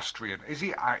 Another Austrian. Is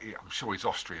he? I'm sure he's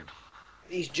Austrian.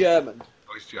 he's German.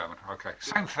 Oh, he's German. Okay.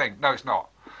 Same thing. No, it's not.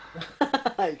 You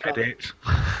can't- Edit.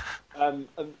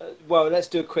 well, let's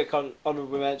do a quick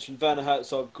honourable mention. Werner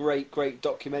Herzog, great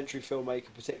documentary filmmaker,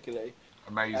 particularly.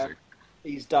 Amazing.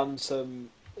 He's done some,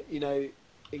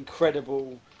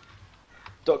 incredible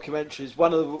documentaries.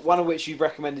 One of which you've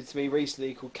recommended to me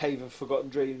recently, called Cave of Forgotten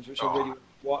Dreams, which I really want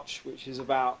to watch, which is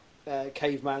about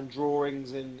caveman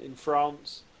drawings in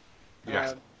France.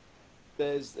 Yes.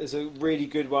 There's a really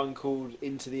good one called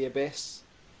Into the Abyss,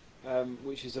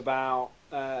 which is about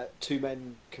two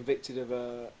men convicted of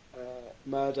a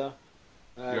murder.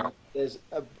 Yeah. There's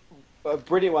a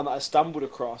brilliant one that I stumbled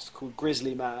across called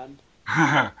Grizzly Man,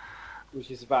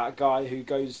 which is about a guy who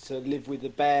goes to live with the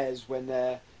bears when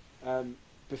they're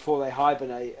before they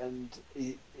hibernate, and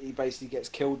he basically gets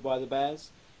killed by the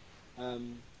bears.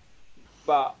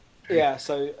 But yeah,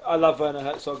 so I love Werner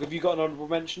Herzog. Have you got an honourable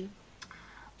mention?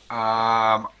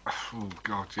 Oh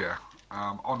God, yeah.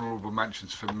 Honourable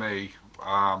mentions for me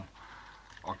are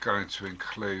going to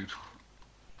include.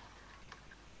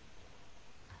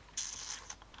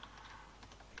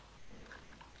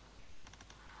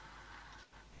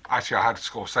 Actually, I had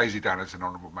Scorsese down as an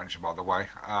honourable mention, by the way.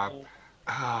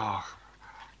 Oh,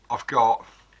 I've got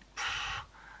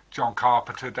John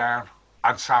Carpenter down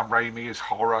and Sam Raimi as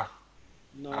horror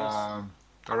Nice.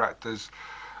 directors.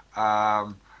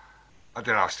 Um, I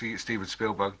don't know, Steven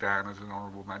Spielberg down as an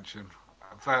honourable mention.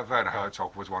 Werner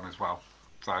Herzog was one as well.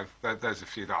 So there's a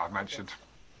few that I've mentioned.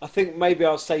 I think maybe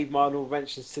I'll save my honourable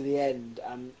mentions to the end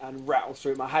and rattle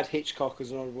through them. I had Hitchcock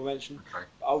as an honourable mention. Okay.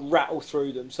 I'll rattle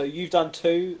through them. So you've done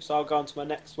two, so I'll go on to my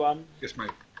next one, Yes, mate.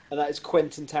 and that is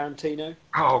Quentin Tarantino.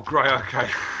 Oh, great. Okay.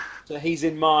 So he's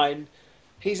in mine.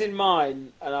 He's in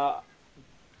mine, and I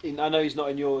know he's not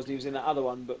in yours, and he was in that other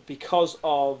one, but because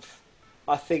of,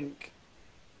 I think,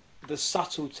 the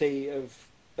subtlety of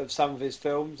of some of his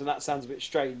films, and that sounds a bit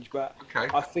strange, but Okay.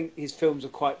 I think his films are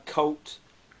quite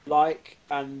cult-like,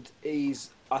 and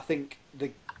I think,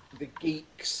 the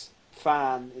geeks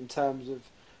fan in terms of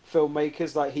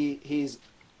filmmakers. Like he's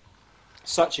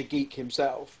such a geek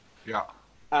himself, Yeah.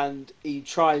 and he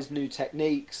tries new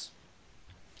techniques.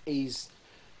 He's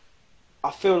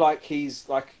I feel like he's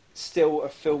like still a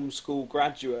film school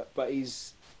graduate, but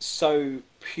he's so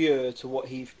pure to what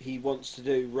he wants to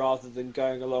do rather than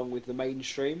going along with the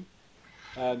mainstream.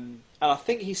 And I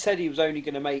think he said he was only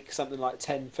going to make something like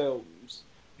 10 films,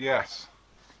 Yes.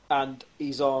 and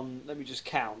he's on. Let me just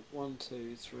count: one,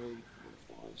 two, three,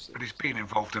 four, five, But he's six. been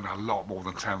involved in a lot more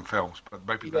than 10 films, but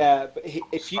maybe the Yeah, but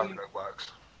solo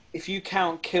works. if you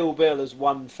count Kill Bill as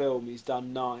one film, he's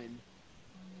done 9.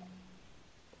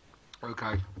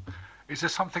 Okay. Is there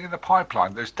something in the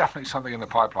pipeline? There's definitely something in the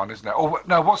pipeline, isn't there? Oh,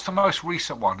 no, what's the most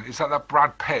recent one? Is that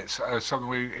Brad Pitt,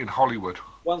 something in Hollywood?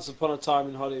 Once Upon a Time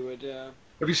in Hollywood. Yeah.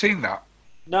 Have you seen that?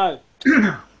 No,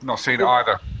 Not seen it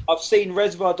either. I've seen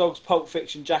Reservoir Dogs, Pulp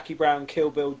Fiction, Jackie Brown, Kill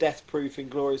Bill, Death Proof,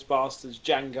 Inglourious Bastards,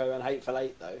 Django, and Hateful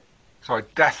Eight. Though. Sorry,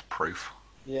 Death Proof.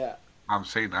 Yeah, I haven't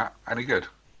seen that. Any good?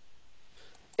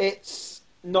 it's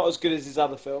not as good as his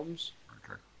other films.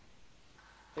 Okay.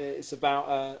 It's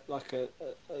about like a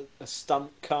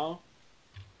stunt car.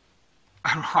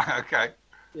 Right, okay.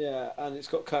 Yeah, and it's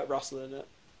got Kurt Russell in it.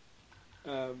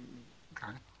 Um,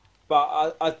 Okay.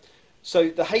 but so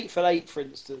the Hateful Eight, for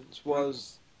instance,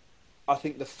 was I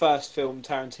think the first film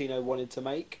Tarantino wanted to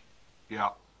make, Yeah.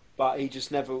 but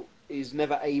he's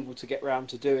never able to get round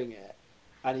to doing it,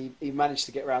 and he managed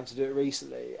to get round to do it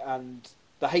recently. And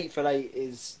the Hateful Eight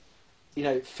is,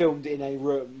 filmed in a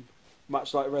room,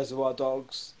 much like Reservoir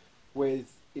Dogs,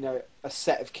 with a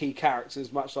set of key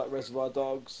characters, much like Reservoir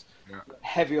Dogs, Yeah.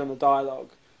 heavy on the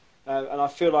dialogue, and I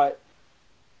feel like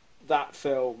that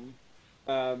film,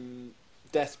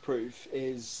 Death Proof,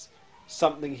 is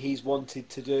something he's wanted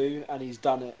to do, and he's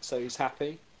done it, so he's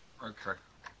happy. Okay.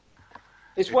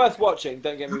 It's worth watching.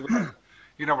 Don't get me wrong.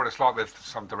 You know what it's like with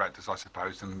some directors, I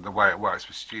suppose, and the way it works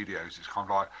with studios. It's kind of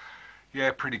like,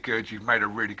 yeah, pretty good. You've made a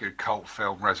really good cult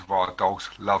film, Reservoir Dogs,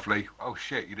 lovely. Oh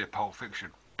shit, you did Pulp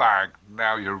Fiction, bang.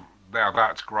 Now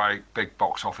that's great, big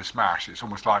box office smash. It's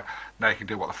almost like now you can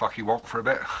do what the fuck you want for a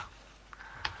bit.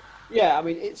 Yeah, I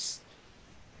mean,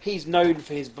 he's known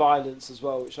for his violence as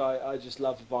well, which I just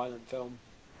love a violent film.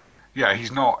 Yeah,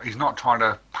 he's not trying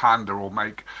to pander or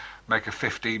make a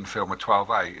 15 film a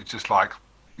 12A. It's just like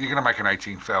you're going to make an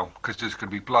 18 film because there's going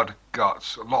to be blood,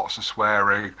 guts, lots of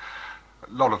swearing,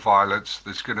 a lot of violence.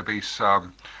 There's going to be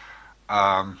some.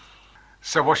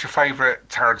 So, what's your favourite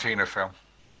Tarantino film?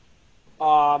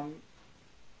 Um,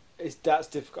 that's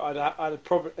difficult. I'd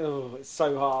probably. Oh, it's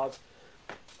so hard.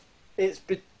 It's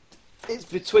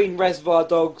between Reservoir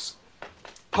Dogs,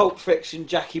 Pulp Fiction,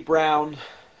 Jackie Brown,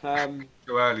 The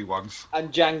early ones.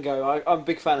 and Django. I'm a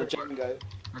big fan of Django.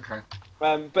 Okay.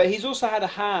 But he's also had a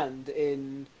hand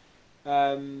in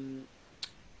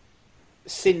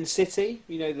Sin City.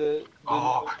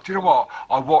 Oh, do you know what?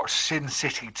 I watched Sin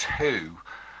City 2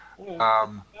 Yeah,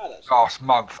 um, bad, actually. last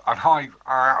month, and I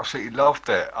absolutely loved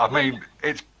it. I mean,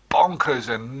 it's bonkers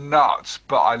and nuts,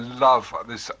 but I love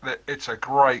this. It's a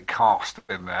great cast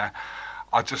in there.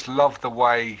 I just love the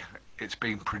way it's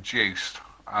been produced.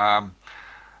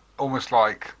 Almost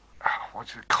like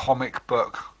what's it, comic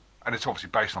book, and it's obviously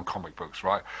based on comic books,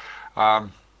 right?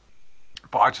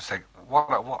 But I just think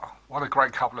what a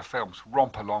great couple of films.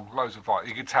 Romp along, loads of violence.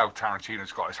 You can tell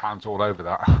Tarantino's got his hands all over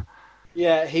that.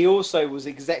 Yeah, he also was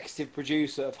executive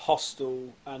producer of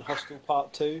Hostel and Hostel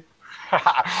Part 2.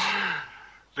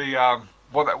 The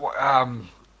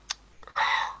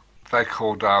they're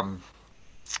called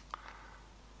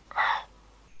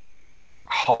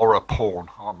horror porn,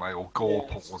 aren't they, or gore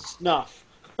Yeah, porn? Snuff.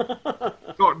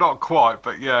 Not quite,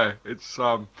 but yeah, it's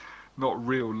not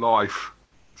real life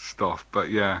stuff, but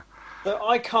yeah. So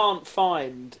I can't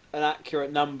find an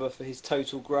accurate number for his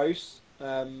total gross,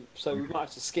 so we might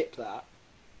have to skip that.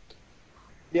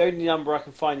 The only number I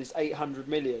can find is 800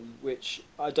 million, which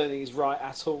I don't think is right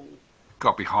at all.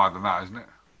 Got to be higher than that, isn't it?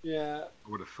 Yeah, I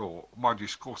would have thought. Mind you,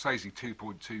 Scorsese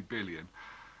 2.2 billion.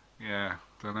 Yeah,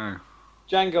 don't know.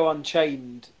 Django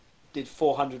Unchained did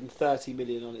 430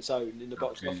 million on its own in the Oh,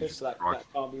 box office, Jesus so that Christ.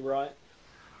 can't be right.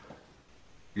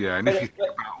 Yeah, and But, if you think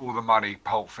about all the money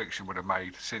Pulp Fiction would have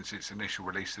made since its initial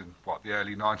release in the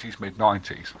early 90s, mid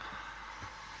 90s.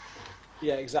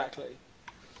 Yeah, exactly.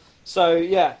 So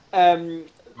yeah,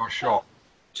 Nice shot.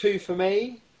 2 for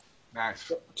me,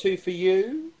 Nice. 2 for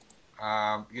you.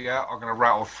 Yeah, I'm going to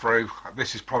rattle through.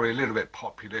 This is probably a little bit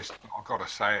populist, but I've got to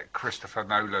say it. Christopher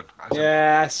Nolan.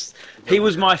 Yes, he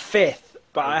was my 5th.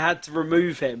 but I had to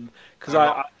remove him because And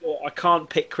I thought I can't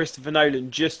pick Christopher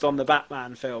Nolan just on the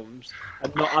Batman films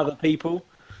and not other people.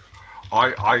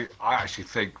 I actually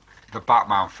think the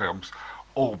Batman films,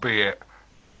 albeit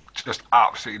just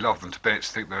absolutely love them to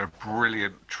bits, think they're a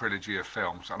brilliant trilogy of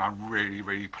films, and I'm really,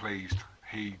 really pleased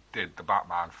he did the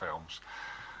Batman films.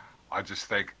 I just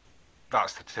think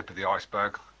that's the tip of the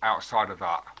iceberg. Outside of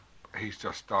that, he's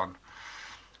just done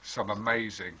some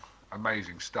amazing,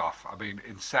 amazing stuff. I mean,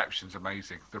 Inception's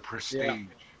amazing. The Yeah, Prestige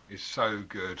is so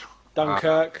good. Uh,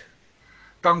 Dunkirk.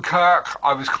 Dunkirk,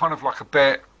 I was kind of like a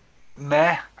bit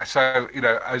meh. So,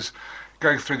 as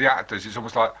going through the actors, it's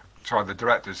almost like, sorry, the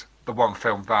directors, the one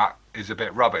film that is a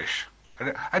bit rubbish.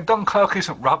 And Dunkirk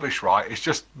isn't rubbish, right? It's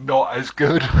just not as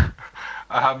good.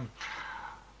 um,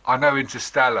 I know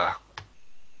Interstellar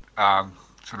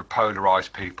sort of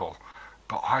polarized people,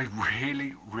 but I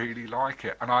really, really like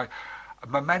it. And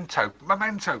Memento,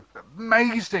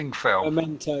 amazing film.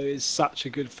 Memento is such a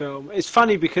good film. It's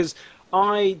funny because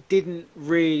I didn't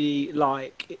really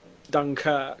like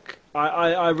Dunkirk.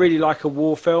 I really like a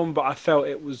war film, but I felt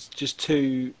it was just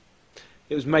too.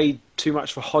 It was made too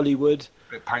much for Hollywood.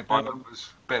 Bit paint by Um, numbers,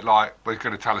 bit like we're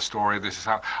going to tell a story. This is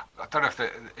how. I don't know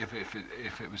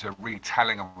if it was a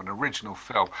retelling of an original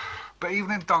film, but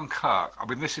even in Dunkirk, I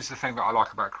mean, this is the thing that I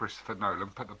like about Christopher Nolan.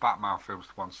 Put the Batman films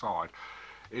to one side,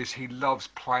 is he loves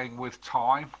playing with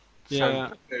time. So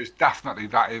yeah, there's definitely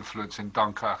that influence in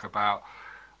Dunkirk about.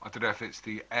 I don't know if it's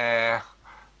the air,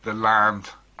 the land,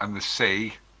 and the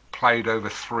sea played over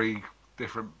three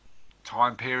different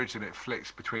time periods, and it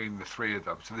flicks between the three of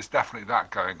them. So there's definitely that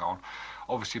going on.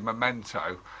 Obviously,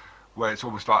 Memento, where it's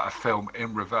almost like a film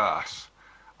in reverse.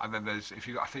 And then I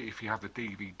think if you have the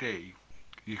DVD,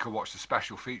 you can watch the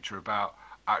special feature about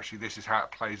actually this is how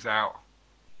it plays out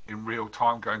in real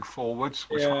time going forwards,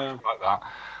 which I yeah, like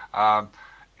that.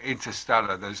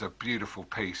 Interstellar, there's a beautiful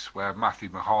piece where Matthew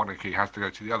McConaughey has to go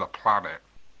to the other planet,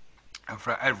 and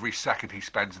for every second he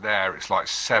spends there, it's like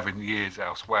 7 years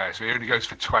elsewhere. So he only goes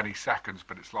for 20 seconds,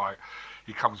 but it's like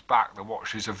he comes back and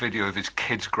watches a video of his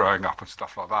kids growing up and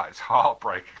stuff like that. It's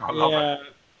heartbreaking. I love it. yeah.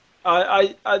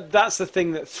 That's the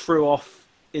thing that threw off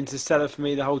Interstellar for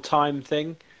me, the whole time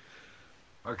thing.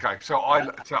 Okay,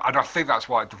 and I think that's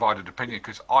why it divided opinion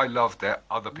because I loved it.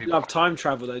 Other You people, love time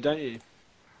travel, though, don't you?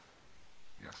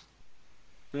 yes,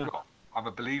 Yeah, well, I'm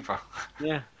a believer.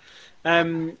 yeah.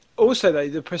 Also, though,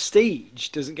 the Prestige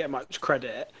doesn't get much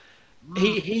credit.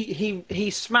 He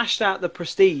smashed out the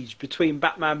Prestige between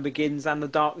Batman Begins and The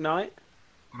Dark Knight.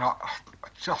 No,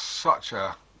 just such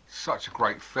a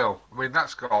great film. I mean,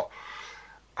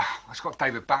 it's got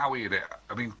David Bowie in it.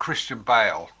 I mean, Christian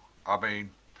Bale. I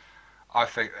mean, I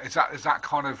think is that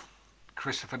kind of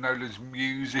Christopher Nolan's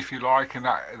muse, if you like, and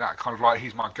that kind of like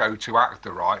he's my go-to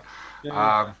actor, right? Yeah.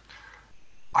 Um,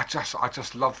 I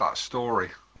just love that story,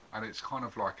 and it's kind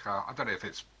of like I don't know if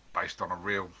it's based on a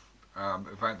real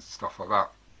events and stuff like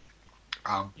that.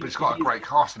 But it's got a great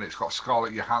cast in it. It's got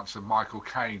Scarlett Johansson, Michael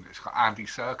Caine. It's got Andy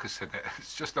Serkis in it.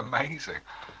 It's just amazing.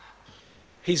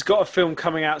 He's got a film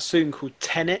coming out soon called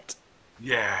Tenet.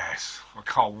 Yes, I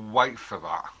can't wait for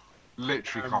that.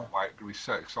 Literally Um, can't wait. We're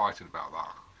so excited about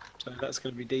that. so that's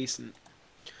going to be decent.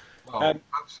 Well, Um,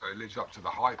 so it lives up to the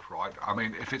hype, right? I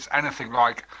mean, if it's anything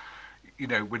like,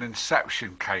 when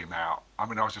Inception came out, I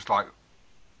mean, I was just like,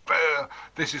 "Ugh."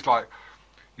 This is like,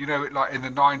 like in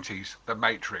the 90s, The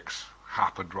Matrix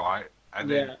happened, right? And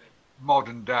then yeah.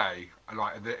 modern day,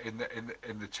 like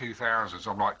in the 2000s,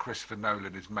 I'm like Christopher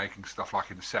Nolan is making stuff like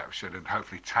Inception, and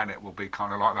hopefully Tenet will be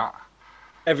kind of like that.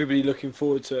 Everybody looking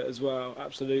forward to it as well.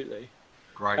 Absolutely.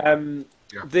 Great. Um,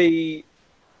 Yeah. the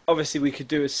Obviously we could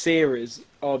do a series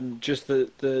on just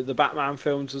the Batman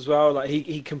films as well. Like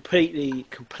he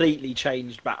completely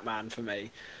changed Batman for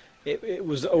me. It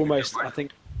was almost I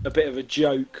think a bit of a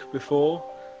joke before.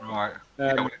 Right.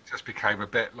 Yeah, well, Um, it just became a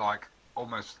bit like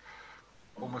almost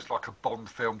like a Bond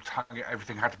film.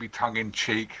 Everything had to be tongue in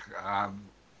cheek.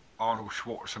 Arnold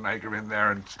Schwarzenegger in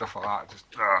there and stuff like that. Just,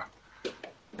 I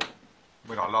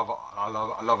mean, I love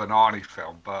an Arnie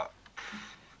film, but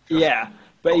just yeah,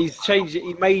 but not. he's changed it.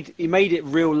 He made it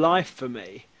real life for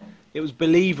me. It was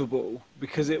believable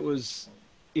because it was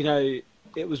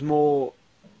more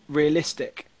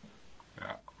realistic.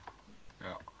 Yeah,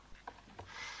 yeah.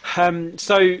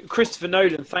 So Christopher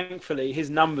Nolan, thankfully, his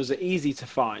numbers are easy to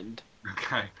find.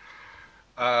 Okay.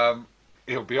 Um,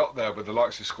 he'll be up there with the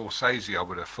likes of Scorsese, I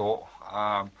would have thought.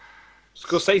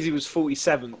 Scorsese was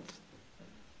 47th,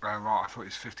 Right, I thought he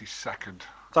was 52nd.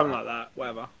 something like that,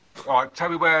 whatever. All right, tell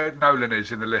me where Nolan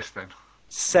is in the list then.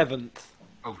 7th.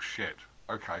 Oh shit.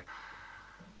 Okay.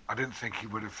 I didn't think he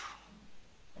would have.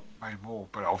 made more,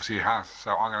 but obviously he has.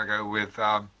 So I'm going to go with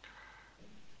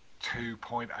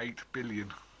 2.8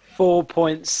 billion.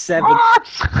 4.7.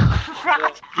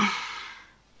 What?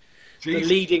 The Jeez.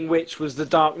 leading which was The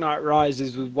Dark Knight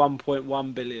Rises with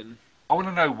 1.1 billion. I want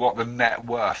to know what the net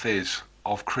worth is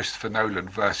of Christopher Nolan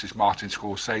versus Martin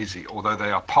Scorsese, although they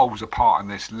are poles apart in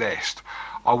this list.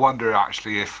 I wonder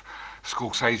actually if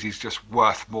Scorsese's just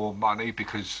worth more money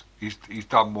because he's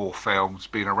done more films,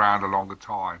 been around a longer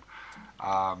time,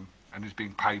 and he's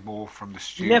been paid more from the You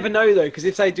studio. never know though, because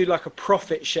if they do like a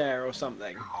profit share or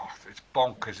something. Oh, it's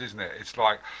bonkers, isn't it? It's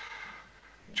like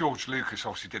George Lucas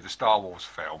obviously did the Star Wars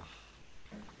film,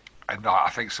 and I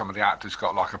think some of the actors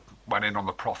got like went in on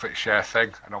the profit share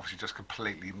thing, and obviously just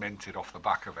completely minted off the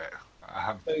back of it.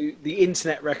 So the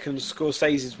internet reckons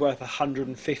Scorsese's worth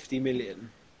 150 million,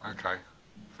 Okay,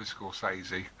 for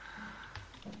Scorsese.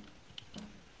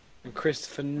 and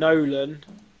Christopher Nolan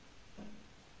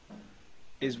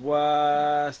is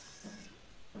worth.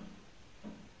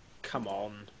 Come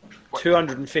on, What-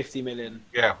 250 million.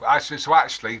 Yeah, actually, so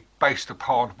actually, based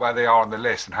upon where they are on the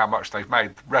list and how much they've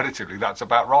made, relatively, that's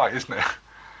about right, isn't it?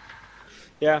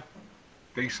 Yeah,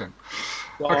 Decent.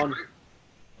 spot Okay, on.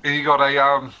 you got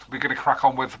a we're going to crack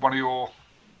on with one of your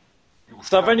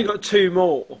So I've only got two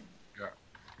more, Yeah.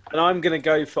 and I'm going to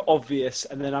go for obvious,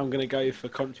 and then I'm going to go for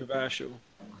controversial.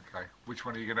 Okay. Which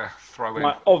one are you going to throw in?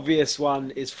 My obvious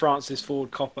one is Francis Ford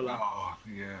Coppola. Oh,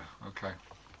 yeah. Okay.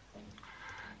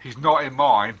 He's not in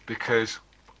mine because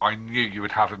I knew you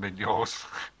would have him in yours.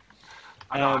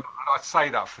 And Um, I'd say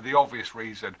that for the obvious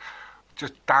reason,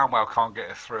 just damn well can't get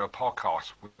it through a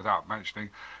podcast without mentioning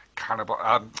Cannibal,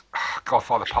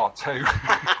 Godfather Part 2.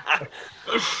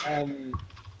 um,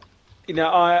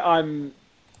 I'm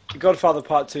Godfather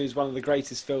Part Two is one of the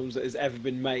greatest films that has ever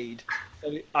been made.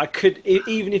 So I could,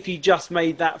 even if he just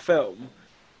made that film,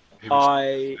 He was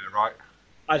I right.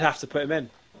 I'd have to put him in.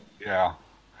 Yeah.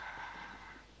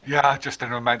 Yeah, just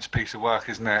an immense piece of work,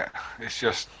 isn't it? It's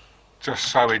just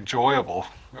so enjoyable.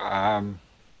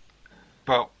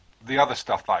 But the other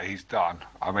stuff that he's done,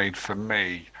 I mean, for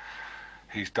me,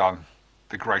 he's done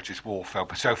the greatest war film.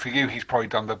 So for you, he's probably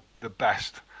done the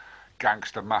best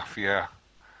gangster mafia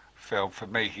film. For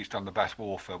me, he's done the best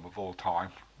war film of all time.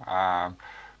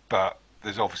 But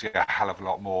there's obviously a hell of a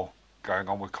lot more going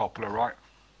on with Coppola, right?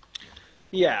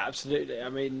 Yeah, absolutely. I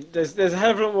mean, there's a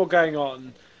hell of a lot more going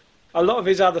on. A lot of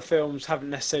his other films haven't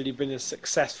necessarily been as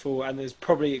successful, and there's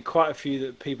probably quite a few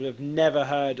that people have never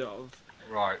heard of.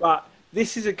 Right. But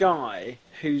this is a guy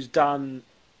who's done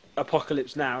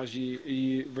Apocalypse Now, as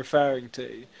you referring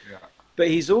to, Yeah. but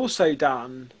he's also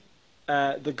done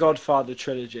the Godfather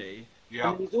trilogy,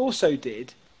 Yeah. and he's also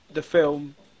did the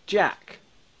film Jack,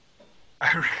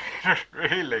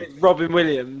 Really? Robin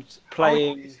Williams Oh,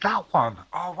 playing. it's that one.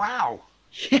 Oh, wow.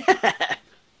 Yeah,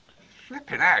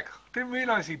 Flipping heck. Didn't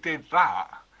realise he did that.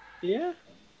 yeah.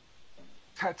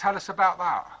 Tell us about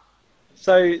that.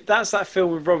 So that's that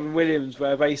film with Robin Williams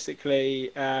where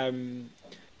basically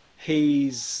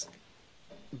he's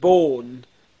born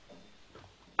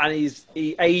and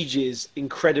he ages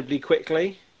incredibly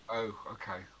quickly. Oh,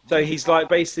 okay. So he's like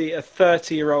basically a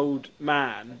 30-year-old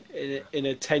man in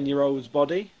a 10-year-old's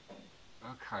body.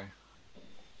 Okay.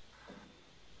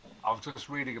 I was just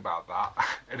reading about that,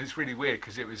 and it's really weird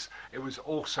because it was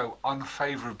also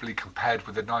unfavourably compared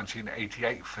with the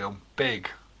 1988 film Big,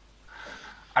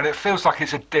 and it feels like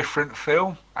it's a different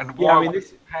film. And Yeah, why I mean, would you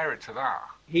compare it to that?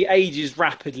 he ages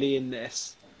rapidly in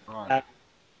this, Right. uh,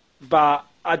 but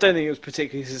I don't think it was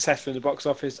particularly successful in the box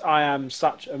office. I am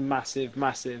such a massive,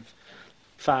 massive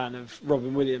fan of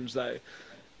Robin Williams, though,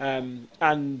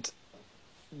 and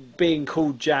being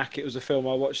called Jack, it was a film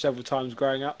I watched several times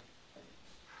growing up.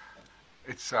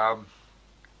 It's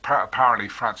apparently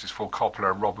Francis Ford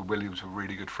Coppola and Robin Williams were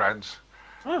really good friends,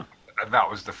 Oh, and that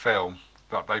was the film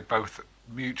that they both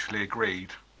mutually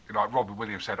agreed. You know, like Robin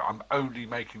Williams said, "I'm only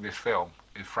making this film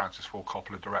if Francis Ford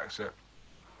Coppola directs it."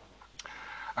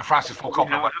 And Francis Ford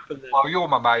probably Coppola how it went, happened then. "Well, you're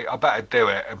my mate. I better do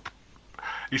it." And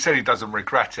he said he doesn't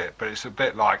regret it, but it's a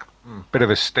bit like bit of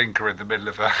a stinker in the middle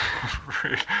of a.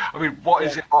 I mean, what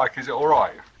is Yeah. it like? Is it all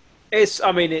right?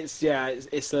 I mean, it's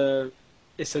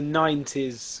a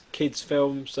 '90s kids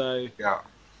film, so Yeah.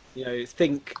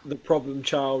 think The Problem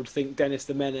Child, think Dennis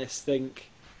the Menace, think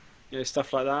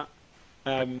stuff like that.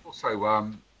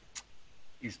 Also,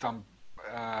 he's done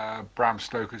Bram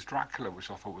Stoker's Dracula, which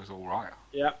I thought was all right.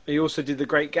 Yeah, he also did The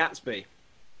Great Gatsby.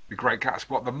 The Great Gatsby,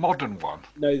 what, the modern one?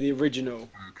 No, the original.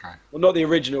 Okay. Well, not the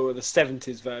original, the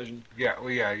 '70s version. Yeah. Well,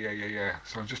 yeah.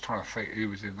 So I'm just trying to think who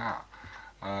was in that.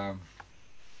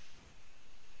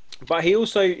 But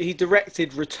he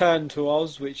directed Return to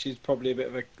Oz, which is probably a bit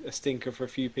of a stinker for a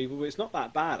few people, but it's not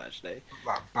that bad actually.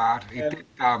 Not that bad. He Um, did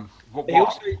what? he What?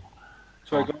 also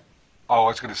Go sorry, on. go on. Oh, I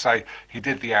was going to say he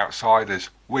did The Outsiders,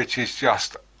 which is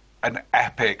just an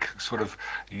epic sort of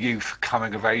youth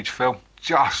coming of age film.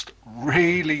 Just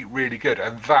really, really good,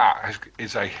 and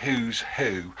is a who's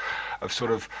who of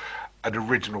sort of an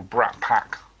original Brat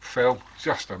Pack film.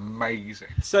 Just amazing.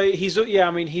 So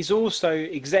I mean, he's also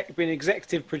been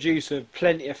executive producer of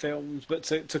plenty of films, but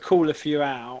to call a few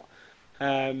out,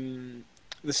 um,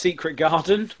 The Secret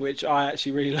Garden, which I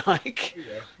actually really like.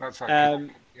 Yeah, that's that kid.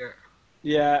 Um, Yeah.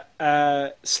 yeah,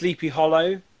 Sleepy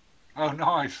Hollow. Oh,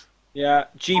 nice. Yeah,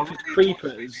 I Jeepers really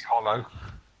enjoyed Sleepy Creepers. Hollow.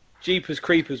 Jeepers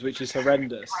Creepers, which is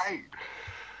horrendous. Great.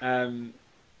 Um,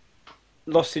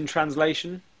 Lost in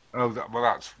Translation. Oh, well,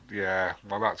 that's yeah.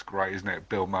 Well, that's great, isn't it?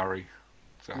 Bill Murray.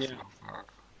 Just Yeah. love that.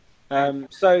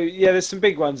 So yeah, there's some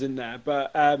big ones in there,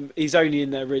 but he's only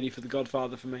in there really for The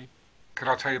Godfather for me. Can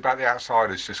I tell you about The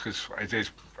Outsiders? Just because it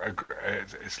is,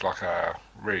 it's like a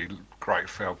really great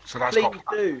film. So that's got Please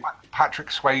do. Patrick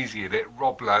Swayze in it,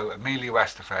 Rob Lowe, Emilio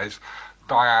Estevez,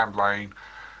 Diane Lane,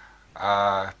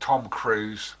 Tom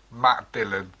Cruise, Matt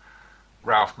Dillon,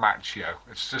 Ralph Macchio.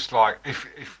 It's just like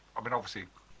if I mean obviously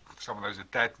some of those are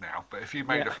dead now, but if you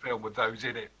made a Yeah. film with those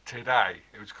in it today,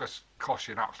 it would cost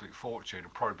you an absolute fortune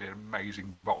and probably be an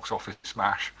amazing box office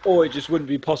smash. Or it just wouldn't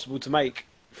be possible to make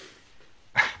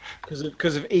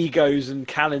because of egos and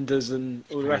calendars and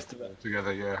all the rest of it.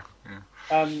 Together, yeah,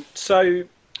 yeah. So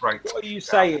Great. what are you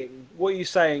saying? What are you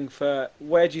saying for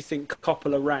where do you think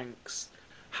Coppola ranks?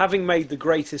 Having made the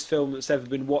greatest film that's ever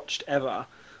been watched ever,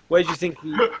 where do you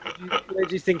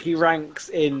think he ranks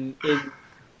in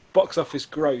box office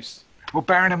gross? Well,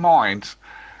 bearing in mind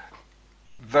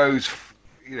those,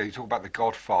 you talk about The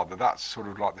Godfather. That's sort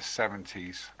of like the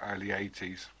 70s, early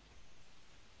 80s,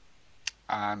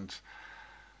 and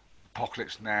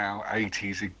Apocalypse Now,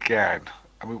 80s again.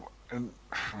 I mean, and,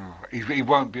 he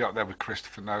won't be up there with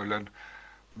Christopher Nolan.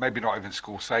 Maybe not even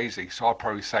Scorsese. So I'd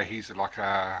probably say he's like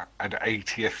an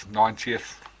 80th,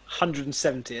 90th.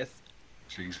 170th.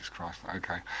 Jesus Christ.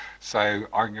 Okay. So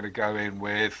I'm going to go in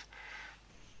with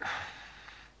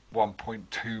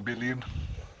 1.2 billion.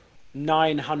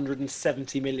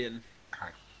 970 million.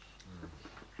 Okay.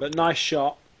 But nice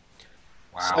shot.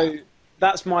 Wow. So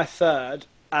that's my third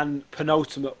and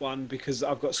penultimate one because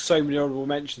I've got so many honourable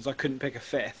mentions I couldn't pick a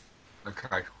fifth.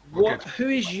 Okay. We're What? good. Who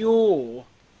is your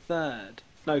third?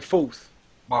 No, fourth.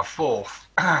 My fourth.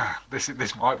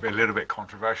 This might be a little bit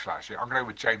controversial actually. I'm going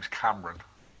with James Cameron.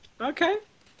 Okay.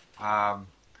 Um,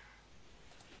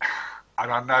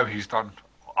 and I know he's done.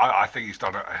 I think he's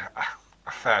done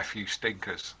a fair few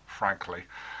stinkers, frankly.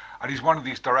 And he's one of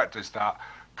these directors that,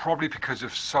 probably because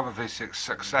of some of his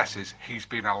successes, he's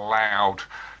been allowed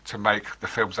to make the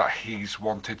films that he's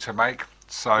wanted to make.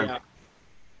 So Yeah.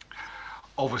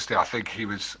 obviously, I think he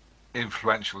was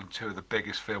influential in two of the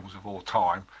biggest films of all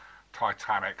time,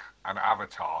 Titanic and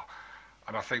Avatar.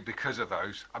 And I think because of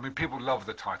those, I mean, people love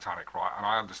the Titanic, right? And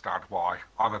I understand why.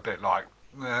 I'm a bit like,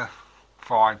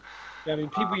 fine. Yeah, I mean,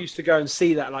 people used to go and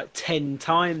see that like 10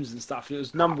 times and stuff, and it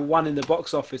was number one in the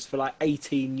box office for like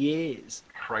 18 years.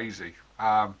 Crazy.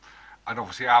 And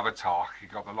obviously Avatar, he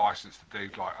got the license to do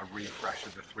like a refresh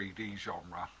of the 3D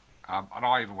genre. And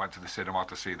I even went to the cinema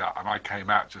to see that, and I came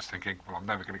out just thinking, well, I'm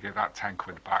never going to get that 10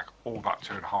 quid back, all that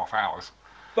 2.5 hours.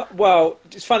 But, well,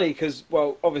 it's funny because,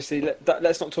 well, obviously,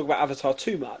 let's not talk about Avatar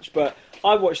too much, but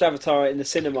I watched Avatar in the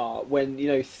cinema when,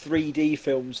 3D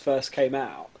films first came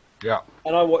out. Yeah.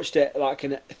 And I watched it like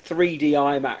in a 3D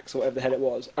IMAX or whatever the hell it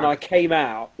was. And I came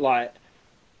out like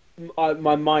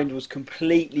my mind was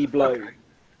completely blown. Okay.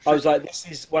 I was like, this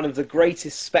is one of the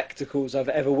greatest spectacles I've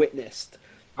ever witnessed.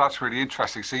 That's really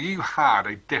interesting. So you had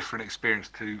a different experience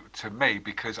to me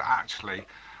because actually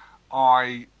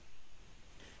I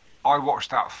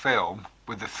watched that film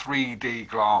with the 3D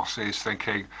glasses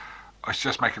thinking it's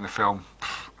just making the film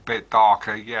a bit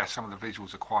darker. Yeah, some of the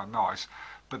visuals are quite nice,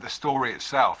 but the story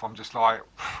itself, I'm just like,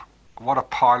 what a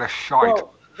pile of shite.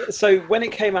 Well, so when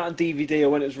it came out on DVD or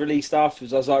when it was released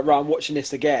afterwards, I was like, right, I'm watching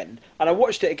this again. And I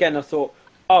watched it again and I thought,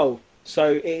 oh,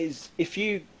 so it is if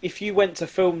you went to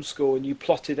film school and you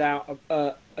plotted out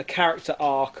a character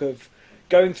arc of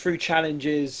going through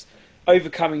challenges,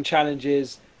 overcoming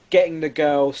challenges, getting the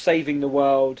girl, saving the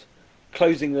world,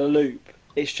 closing the loop.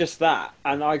 It's just that.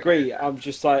 And I agree. I'm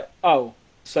just like, oh,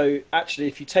 so actually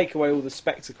if you take away all the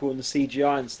spectacle and the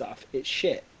CGI and stuff, it's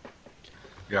shit.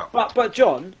 Yeah. But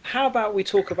John, how about we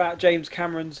talk about James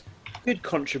Cameron's good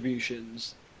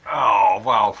contributions? Oh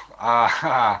well,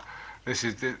 this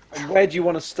is And where do you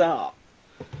want to start?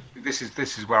 this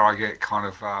is where I get kind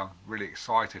of really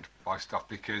excited by stuff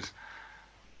because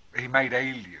he made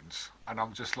Aliens, and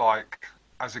I'm just like,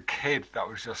 as a kid, that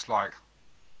was just like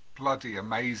bloody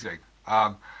amazing.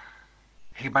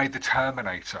 He made the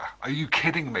Terminator. Are you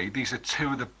kidding me? These are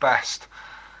two of the best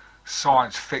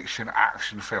science fiction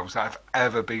action films that have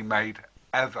ever been made,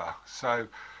 ever. So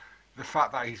the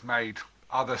fact that he's made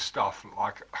other stuff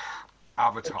like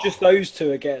Avatar. Just those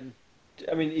two again.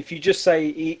 I mean, if you just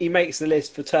say he makes the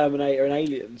list for Terminator and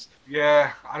Aliens,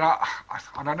 Yeah, and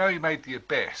I know he made The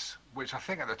Abyss, which I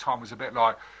think at the time was a bit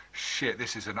like, shit,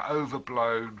 this is an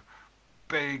overblown,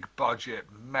 big budget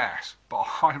mess. But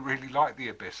I really like The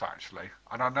Abyss actually,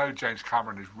 and I know James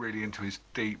Cameron is really into his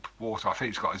deep water. I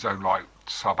think he's got his own like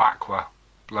sub-aqua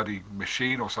bloody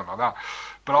machine or something like that.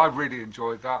 But I really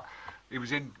enjoyed that.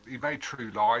 He made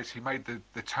True Lies. He made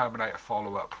the Terminator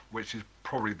follow-up, which is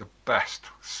probably the best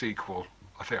sequel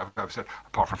I think I've ever said,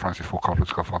 apart from Francis Ford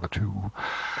Coppola's Godfather 2.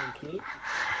 thank you.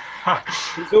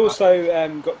 He's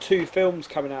also got two films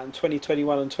coming out in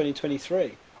 2021 and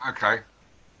 2023. Okay.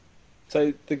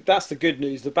 So that's the good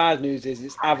news. The bad news is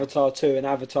it's Avatar 2 and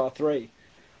Avatar 3.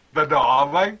 They're not,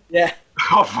 are they? Yeah.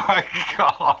 Oh my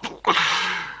god.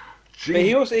 But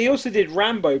he also did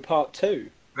Rambo Part 2.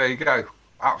 There you go.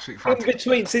 Absolutely In fantastic.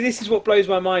 between, see, this is what blows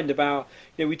my mind about,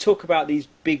 we talk about these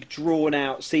big drawn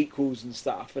out sequels and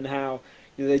stuff, and how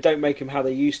they don't make them how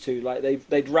they used to. Like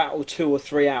they'd rattle two or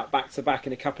three out back to back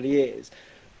in a couple of years.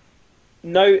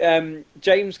 No,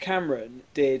 James Cameron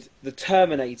did The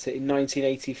Terminator in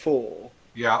 1984,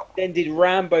 Yeah, then did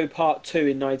Rambo Part 2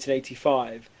 in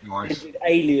 1985, then nice. did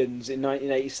Aliens in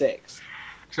 1986.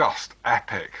 Just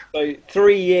epic. So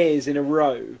 3 years in a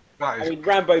row. That I is, mean,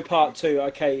 Rambo Part 2,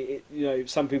 okay,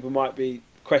 some people might be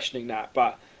questioning that,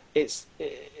 but it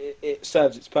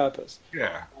serves its purpose.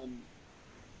 yeah. Um,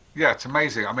 Yeah, it's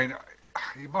amazing. I mean,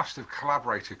 he must have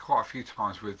collaborated quite a few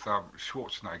times with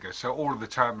Schwarzenegger. So all of the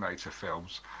Terminator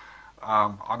films,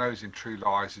 I know he's in True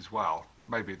Lies as well.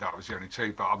 Maybe that was the only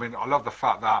two, but I mean, I love the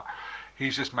fact that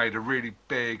he's just made a really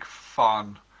big,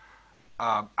 fun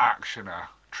actioner,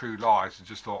 True Lies, and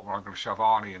just thought, well, I'm going to shove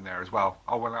Arnie in there as well.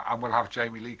 Oh, well, and we'll have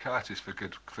Jamie Lee Curtis for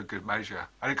good measure.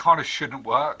 And it kind of shouldn't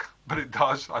work, but it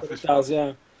does. it does,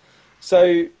 yeah.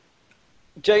 So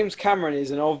James Cameron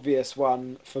is an obvious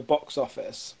one for box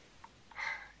office.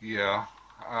 Yeah,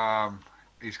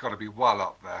 he's got to be well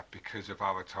up there because of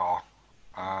Avatar,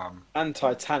 And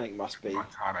Titanic must be.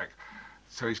 Titanic.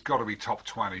 So he's got to be top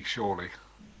 20, surely.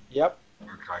 Yep.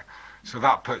 Okay, so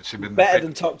that puts him in the Better big,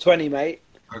 than top 20, mate.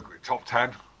 top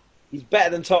 10. He's better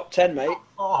than top 10, mate.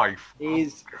 Five.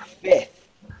 He's fifth.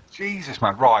 Jesus,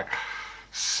 man. Right.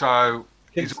 So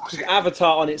he's Because obviously.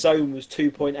 Avatar on its own was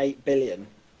 2.8 billion.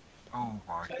 Oh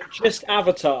my So God. just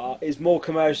Avatar is more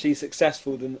commercially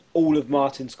successful than all of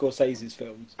Martin Scorsese's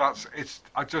films. It's.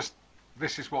 I just.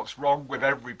 This is what's wrong with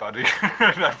everybody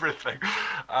and everything.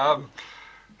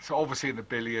 So obviously in the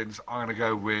billions, I'm going to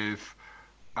go with.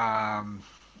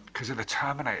 Because of the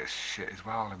Terminator shit as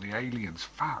well and the aliens.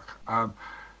 Fuck.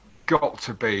 Got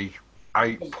to be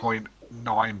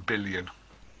 8.9 billion.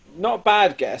 Not a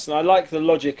bad guess, and I like the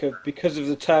logic of because of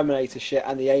the Terminator shit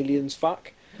and the aliens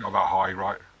fuck. Not that high,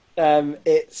 right?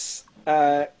 It's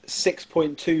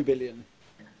 6.2 billion.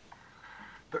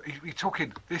 But you're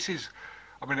talking. This is.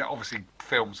 I mean, obviously,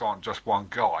 films aren't just one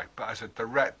guy, but as a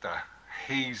director,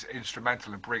 he's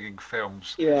instrumental in bringing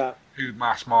films Yeah. to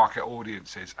mass market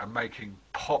audiences and making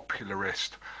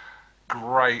popularist,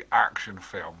 great action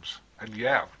films. And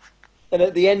yeah, And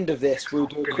at the end of this, we'll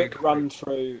do a quick run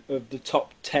through of the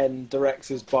top 10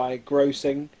 directors by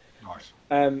grossing. nice.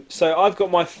 So I've got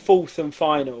my fourth and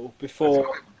final Let's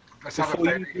have before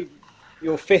a you bit. do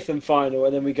your fifth and final,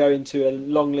 and then we go into a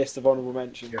long list of honourable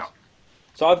mentions. Yeah.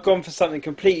 So I've gone for something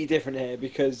completely different here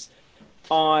because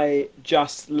I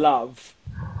just love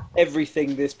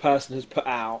everything this person has put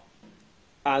out.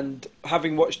 And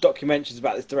having watched documentaries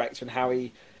about this director and how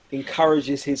he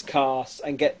encourages his cast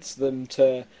and gets them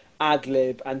to ad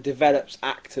lib and develops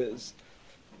actors,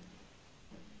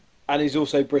 and he's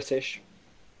also British.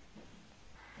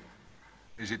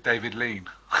 Is it David Lean?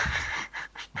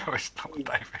 No, it's not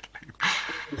David Lean.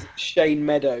 It's Shane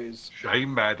Meadows.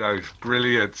 Shane Meadows,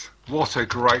 brilliant. What a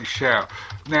great shout.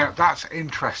 Now, that's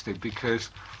interesting because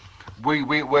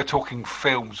we're talking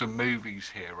films and movies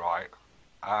here, right?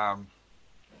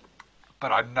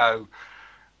 But I know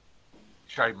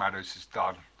Shane Meadows has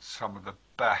done some of the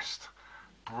best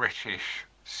British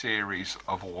series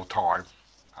of all time.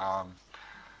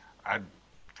 And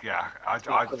yeah,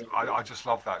 I just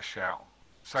love that shout.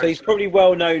 So he's probably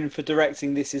well known for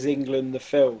directing This Is England, the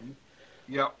film.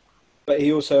 Yep. but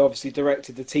he also obviously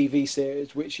directed the TV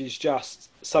series, which is just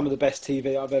some of the best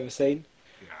TV I've ever seen.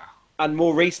 Yeah. And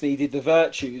more recently, he did The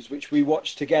Virtues, which we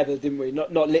watched together, didn't we?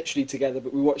 Not literally together,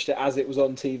 but we watched it as it was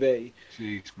on TV.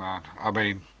 Jeez, man. I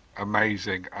mean,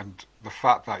 amazing. And the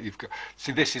fact that you've got,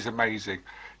 see, this is amazing.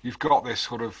 You've got this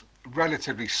sort of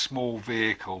relatively small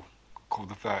vehicle called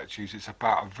The Virtues. It's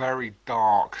about a very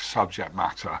dark subject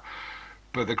matter.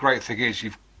 But the great thing is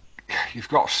you've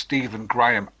got Stephen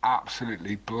Graham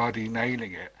absolutely bloody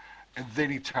nailing it. And then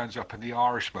he turns up in The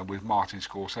Irishman with Martin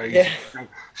Scorsese. Yeah,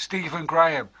 Stephen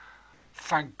Graham,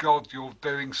 thank God you're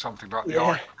doing something like The yeah.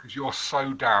 Irishman because you're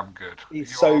so damn good.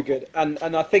 He's You're, so good, and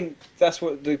I think that's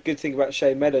what the good thing about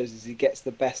Shane Meadows is he gets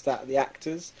the best out of the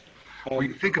actors. when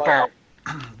you think Like, about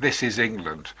This Is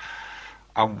England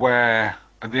and where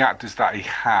and the actors that he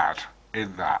had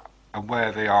in that and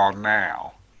where they are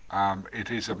now,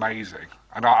 it is amazing.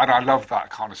 And I love that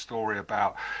kind of story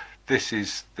about this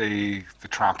is the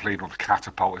trampoline or the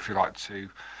catapult, if you like,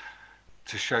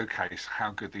 to showcase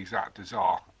how good these actors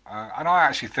are. And I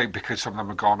actually think because some of them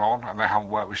have gone on and they haven't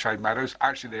worked with Shane Meadows,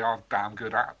 actually they are damn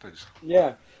good actors.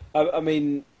 yeah, I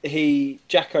mean,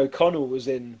 Jack O'Connell was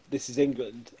in This Is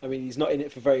England. I mean, he's not in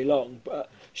it for very long, but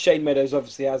Shane Meadows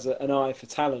obviously has an eye for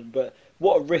talent. But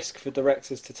what a risk for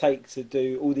directors to take to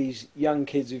do all these young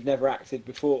kids who've never acted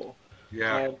before,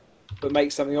 Yeah. um, but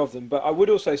make something of them. But I would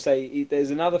also say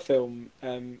there's another film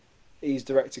he's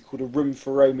directed called A Room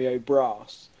for Romeo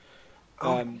Brass,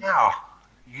 Oh um, yeah.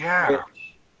 Yeah.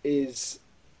 which is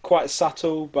quite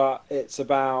subtle, but it's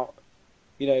about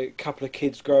a couple of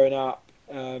kids growing up.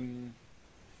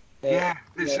 Yeah.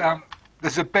 You know,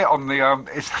 There's a bit on the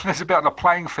there's a bit on the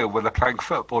playing field where they're playing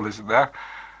football, isn't there?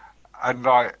 And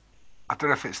like I don't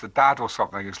know if it's the dad or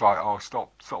something. It's like, oh,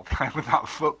 stop playing with that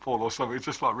football or something. It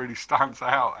just like really stands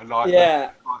out, and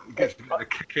yeah. like, it gets a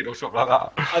kick in or something like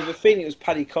that. I have a feeling it was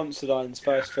Paddy Considine's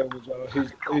first film as well,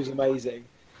 who's amazing.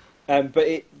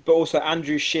 But also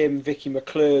Andrew Shim, Vicky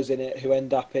McClure's in it, who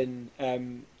end up in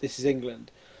This Is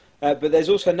England. But there's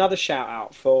also another shout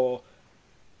out for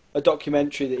a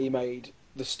documentary that he made,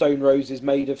 The Stone Roses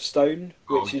Made of Stone,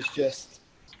 Oh which is yes, just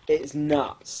it's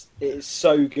nuts. It is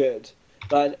so good.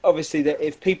 Like obviously, that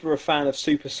if people are a fan of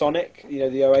Supersonic,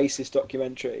 the Oasis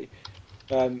documentary,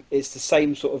 it's the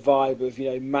same sort of vibe of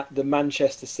the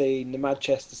Manchester scene, the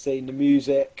Manchester scene, the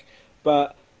music,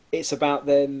 but it's about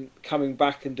them coming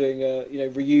back and doing a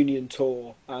reunion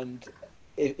tour. And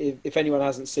if anyone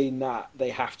hasn't seen that, they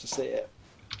have to see it.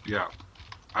 yeah.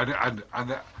 And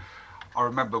I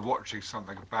remember watching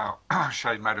something about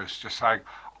Shane Meadows just saying,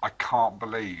 I can't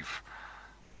believe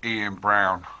Ian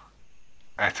Brown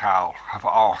et al. Have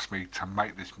asked me to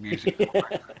make this music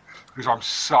because I'm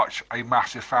such a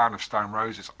massive fan of Stone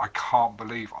Roses. I can't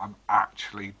believe I'm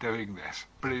actually doing this.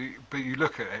 But you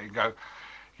look at it and go,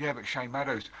 yeah, but Shane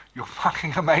Meadows, you're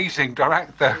fucking amazing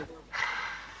director.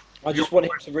 I You're just want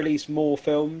him to release more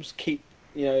films.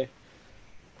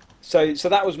 So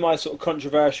that was my sort of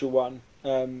controversial one.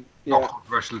 not Yeah,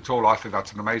 controversial at all. I think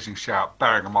that's an amazing shout,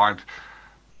 bearing in mind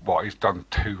what he's done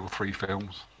 2 or 3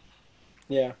 films.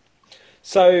 yeah.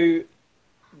 So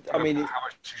I I don't mean, know how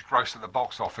much he's grossed at the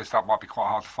box office. That might be quite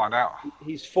hard to find out.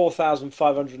 he's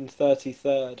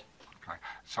 4,533rd. Okay,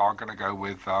 so I'm going to go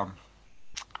with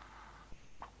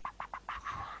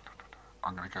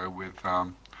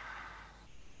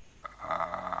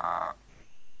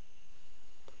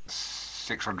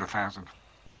 600,000.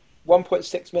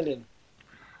 1.6 million.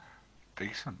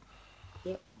 Decent.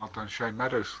 Yeah, Well done, Shane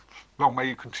Meadows. Long may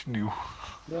you continue.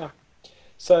 yeah.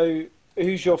 So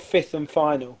who's your fifth and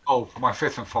final? Oh, my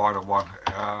fifth and final one.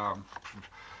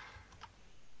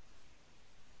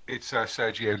 It's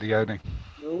Sergio Leone,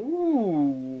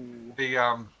 Ooh. the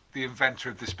inventor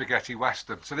of the spaghetti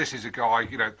western. So this is a guy,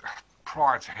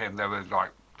 prior to him there were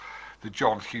like the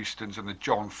John Hustons and the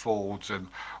John Fords and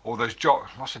all those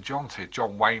lots of Johns here,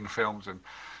 John Wayne films and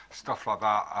stuff like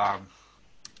that.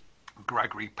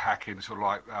 Gregory Peck in sort of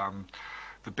like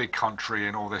the Big Country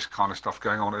and all this kind of stuff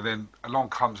going on, and then along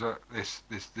comes this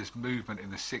movement in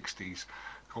the '60s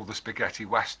called the spaghetti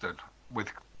western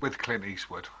with Clint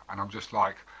Eastwood, and I'm just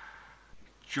like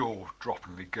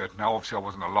jaw-droppingly good. Now, obviously, I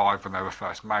wasn't alive when they were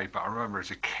first made, but I remember as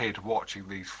a kid watching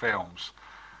these films.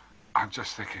 I'm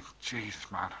just thinking, Jesus,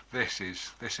 man, this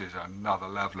is another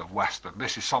level of western.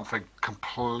 This is something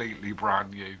completely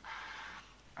brand new,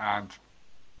 and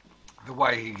the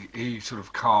way he sort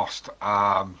of cast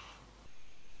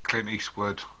Clint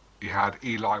Eastwood, he had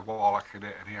Eli Wallach in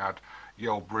it, and he had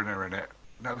Yul Brynner in it.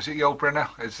 No, was it Yul Brynner?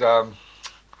 It's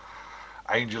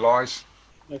Angel Eyes.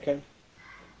 Okay.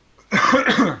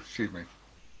 Excuse me.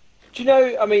 Do you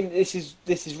know? I mean, this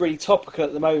is really topical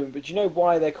at the moment, but do you know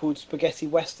why they're called spaghetti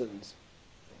westerns?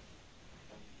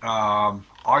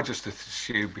 I just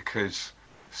assume because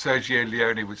Sergio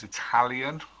Leone was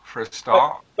Italian for a But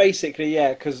start. basically,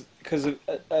 yeah, because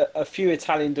a few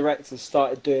Italian directors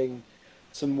started doing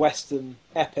some Western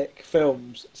epic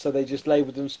films, so they just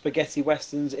labelled them spaghetti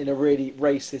westerns in a really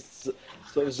racist,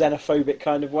 sort of xenophobic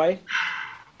kind of way.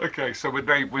 Okay, so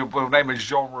we'll name a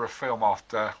genre of film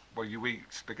after well, you eat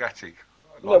spaghetti,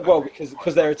 No, like the well,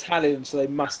 because they're Italian, so they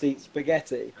must eat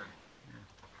spaghetti.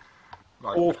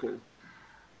 like Awful.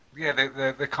 yeah,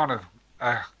 they're kind of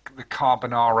uh, the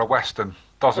carbonara western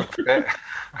doesn't fit.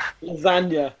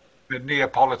 Lasagna. The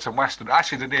Neapolitan western,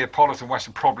 actually, the Neapolitan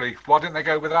western probably. Why didn't they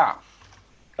go with that?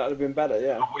 That would have been better,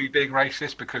 yeah. Are we being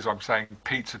racist because I'm saying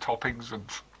pizza toppings and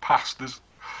pastas?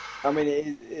 I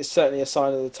mean, it's certainly a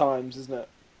sign of the times, isn't it?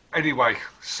 Anyway,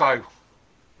 so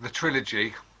the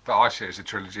trilogy that I see as a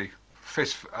trilogy.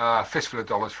 Fistful of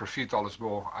Dollars for a few dollars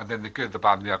more, and then The Good, the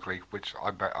Bad, and the Ugly, which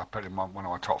I bet I put in one of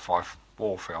my top five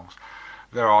war films.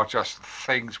 There are just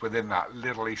things within that,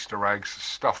 little Easter eggs,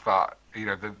 stuff that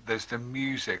there's the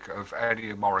music of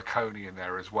Ennio Morricone in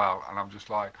there as well, and I'm just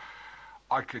like,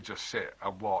 I could just sit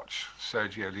and watch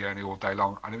Sergio Leone all day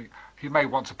long. And he made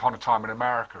Once Upon a Time in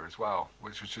America as well,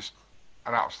 which was just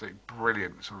an absolutely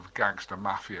brilliant sort of gangster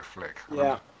mafia flick. And I'm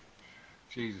Yeah. just,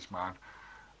 Jesus, man.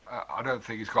 I don't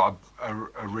think he's got a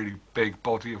really big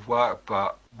body of work,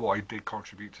 but what he did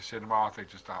contribute to cinema, I think,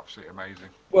 just absolutely amazing.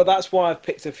 Well, that's why I've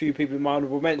picked a few people in my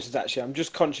honourable mentions. Actually, I'm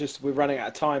just conscious we're running out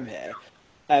of time here.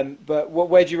 But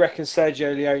where do you reckon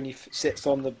Sergio Leone sits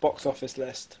on the box office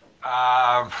list?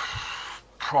 Um,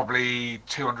 Probably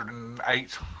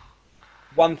 208.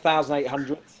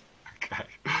 1,800th, Okay.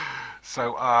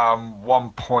 So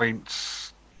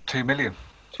 1.2 million.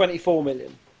 24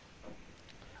 million.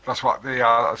 That's what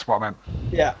I meant.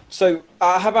 Yeah. So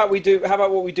how about we do? How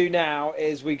about what we do now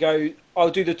is we go. I'll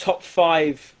do the top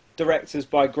five directors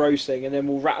by grossing, and then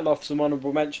we'll rattle off some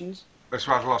honourable mentions. Let's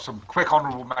rattle off some quick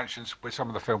honourable mentions with some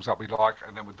of the films that we like,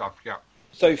 and then we're done. Yeah.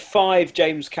 So five,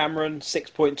 James Cameron,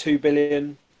 6.2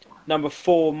 billion. Number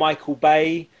four, Michael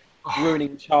Bay,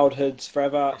 ruining childhoods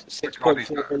forever, Which guy needs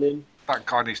 6.4 billion. that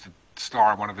guy needs to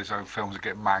star in one of his own films and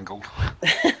get mangled.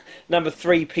 Number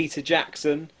three, Peter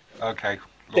Jackson, Okay.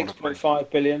 Lord of the Rings. 6.5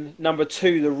 billion. Number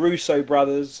two, the Russo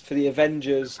brothers for the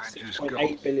Avengers, Avengers, 6.8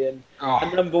 God. billion. And Oh.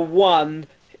 number one,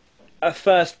 a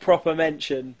first proper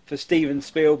mention for Steven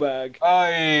Spielberg,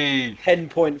 Hey.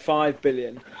 10.5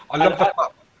 billion. I And love the fact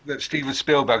that Steven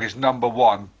Spielberg is number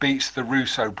one, beats the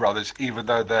Russo brothers, even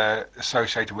though they're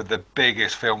associated with the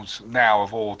biggest films now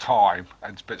of all time.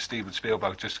 But Steven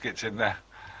Spielberg just gets in there.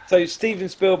 so Steven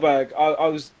Spielberg, I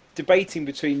was debating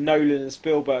between Nolan and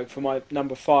Spielberg for my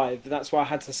number five, and that's why I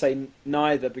had to say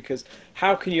neither, because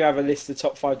how can you have a list of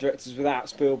top five directors without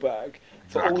Spielberg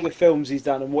for all the Exactly. films he's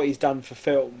done and what he's done for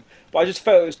film? But I just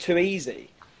felt it was too easy.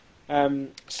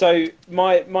 So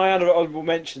my other honourable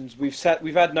mentions, we've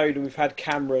had Nolan, we've had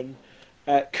Cameron,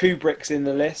 Kubrick's in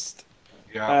the list,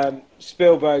 Yeah.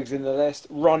 Spielberg's in the list,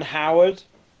 Ron Howard,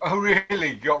 Oh, really?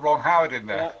 You got Ron Howard in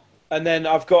there? yeah, and then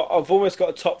I've almost got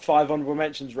a top five honourable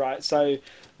mentions right. So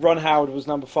Ron Howard was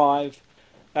number five,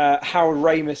 Harold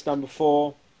Ramis number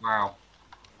four, Wow.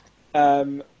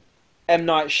 um, M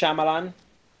Night Shyamalan,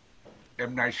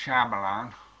 M. Night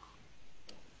Shyamalan.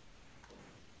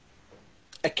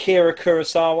 Akira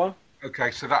Kurosawa,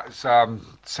 Okay, so that's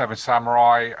Seven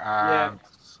Samurai yeah,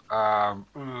 and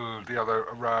the other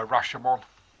Rashomon.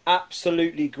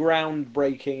 absolutely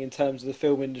groundbreaking in terms of the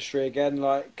film industry again,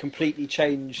 like completely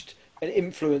changed and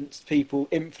influenced people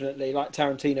infinitely, like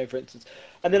Tarantino, for instance.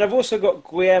 And then I've also got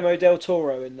Guillermo del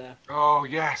Toro in there. Oh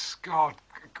yes, God,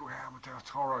 Guillermo del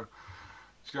Toro,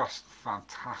 just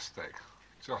fantastic,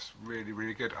 just really,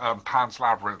 really good. Pan's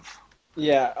Labyrinth,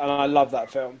 Yeah, and I love that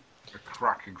film. a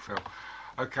cracking film.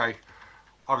 Okay,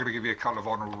 I'm going to give you a couple of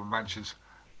honourable mentions.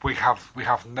 We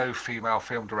have no female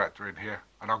film director in here,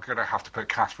 and I'm going to have to put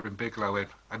Catherine Bigelow in,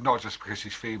 and not just because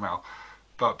she's female,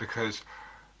 but because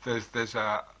there's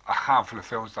a handful of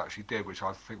films that she did which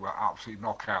I think were absolute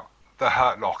knockout. The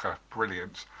Hurt Locker,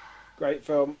 brilliant, Great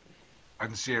film.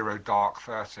 and Zero Dark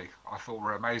 30, I thought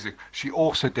were amazing. She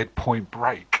also did Point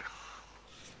Break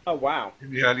Oh wow.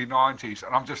 in the early 90s,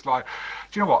 and I'm just like,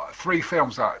 do you know what? Three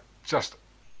films that just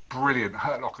brilliant.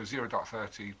 Hurt Locker, Zero Dark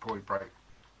 30, Point Break.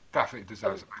 Definitely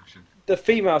deserves a mention. The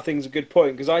female thing's a good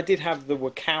point because I did have the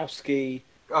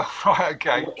Oh, right,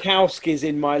 okay. Wachowskis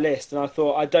in my list, and I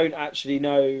thought I don't actually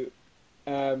know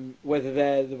whether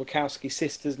they're the Wachowski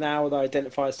sisters now or they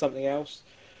identify as something else.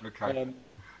 Okay.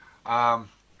 Um,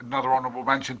 Another honourable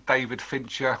mention, David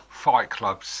Fincher, Fight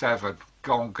Club 7.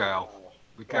 Gone Girl,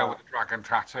 the girl Wow. with the dragon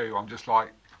tattoo. I'm just like,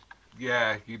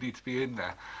 yeah, you need to be in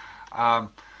there.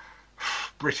 Um,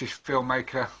 British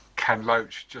filmmaker Ken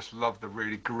Loach, just love the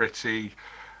really gritty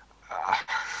uh,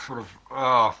 sort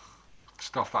of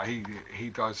stuff that he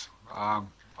does.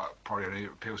 Probably only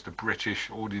appeals to British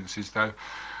audiences though.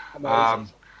 Amazing. Um,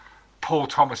 Paul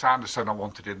Thomas Anderson I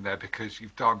wanted in there because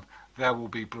you've done There Will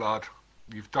Be Blood,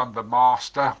 you've done The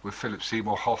Master with Philip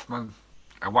Seymour Hoffman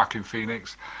and Joaquin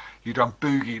Phoenix, you've done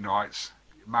Boogie Nights,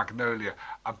 Magnolia,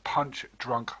 and Punch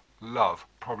Drunk Love,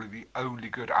 probably the only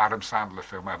good Adam Sandler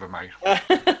film ever made.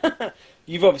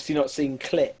 You've obviously not seen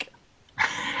Click.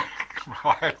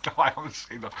 Right, I haven't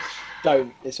seen that.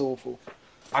 Don't. It's awful.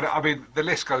 I mean, the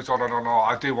list goes on and on and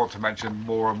on. I do want to mention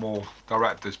more and more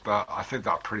directors, but I think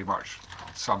that pretty much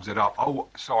sums it up. Oh,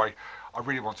 sorry, I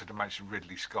really wanted to mention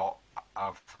Ridley Scott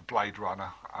for Blade Runner,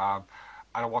 and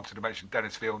I wanted to mention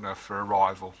Dennis Villeneuve for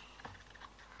Arrival.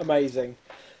 Amazing.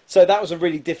 So that was a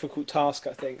really difficult task,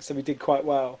 I think. So we did quite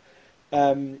well.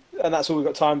 And that's all we've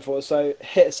got time for. So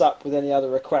hit us up with any other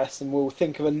requests, and we'll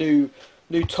think of a new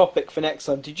topic for next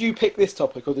time. Did you pick this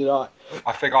topic, or did I?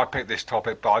 I think I picked this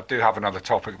topic, but I do have another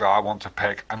topic that I want to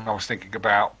pick, and I was thinking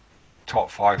about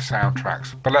top 5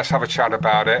 soundtracks. But let's have a chat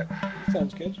about it.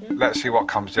 Sounds good. Yeah. Let's see what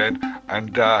comes in.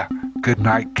 And good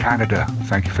night, Canada.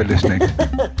 Thank you for listening.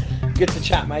 Good to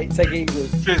chat, mate. Take it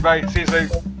easy. Cheers, mate. See you soon.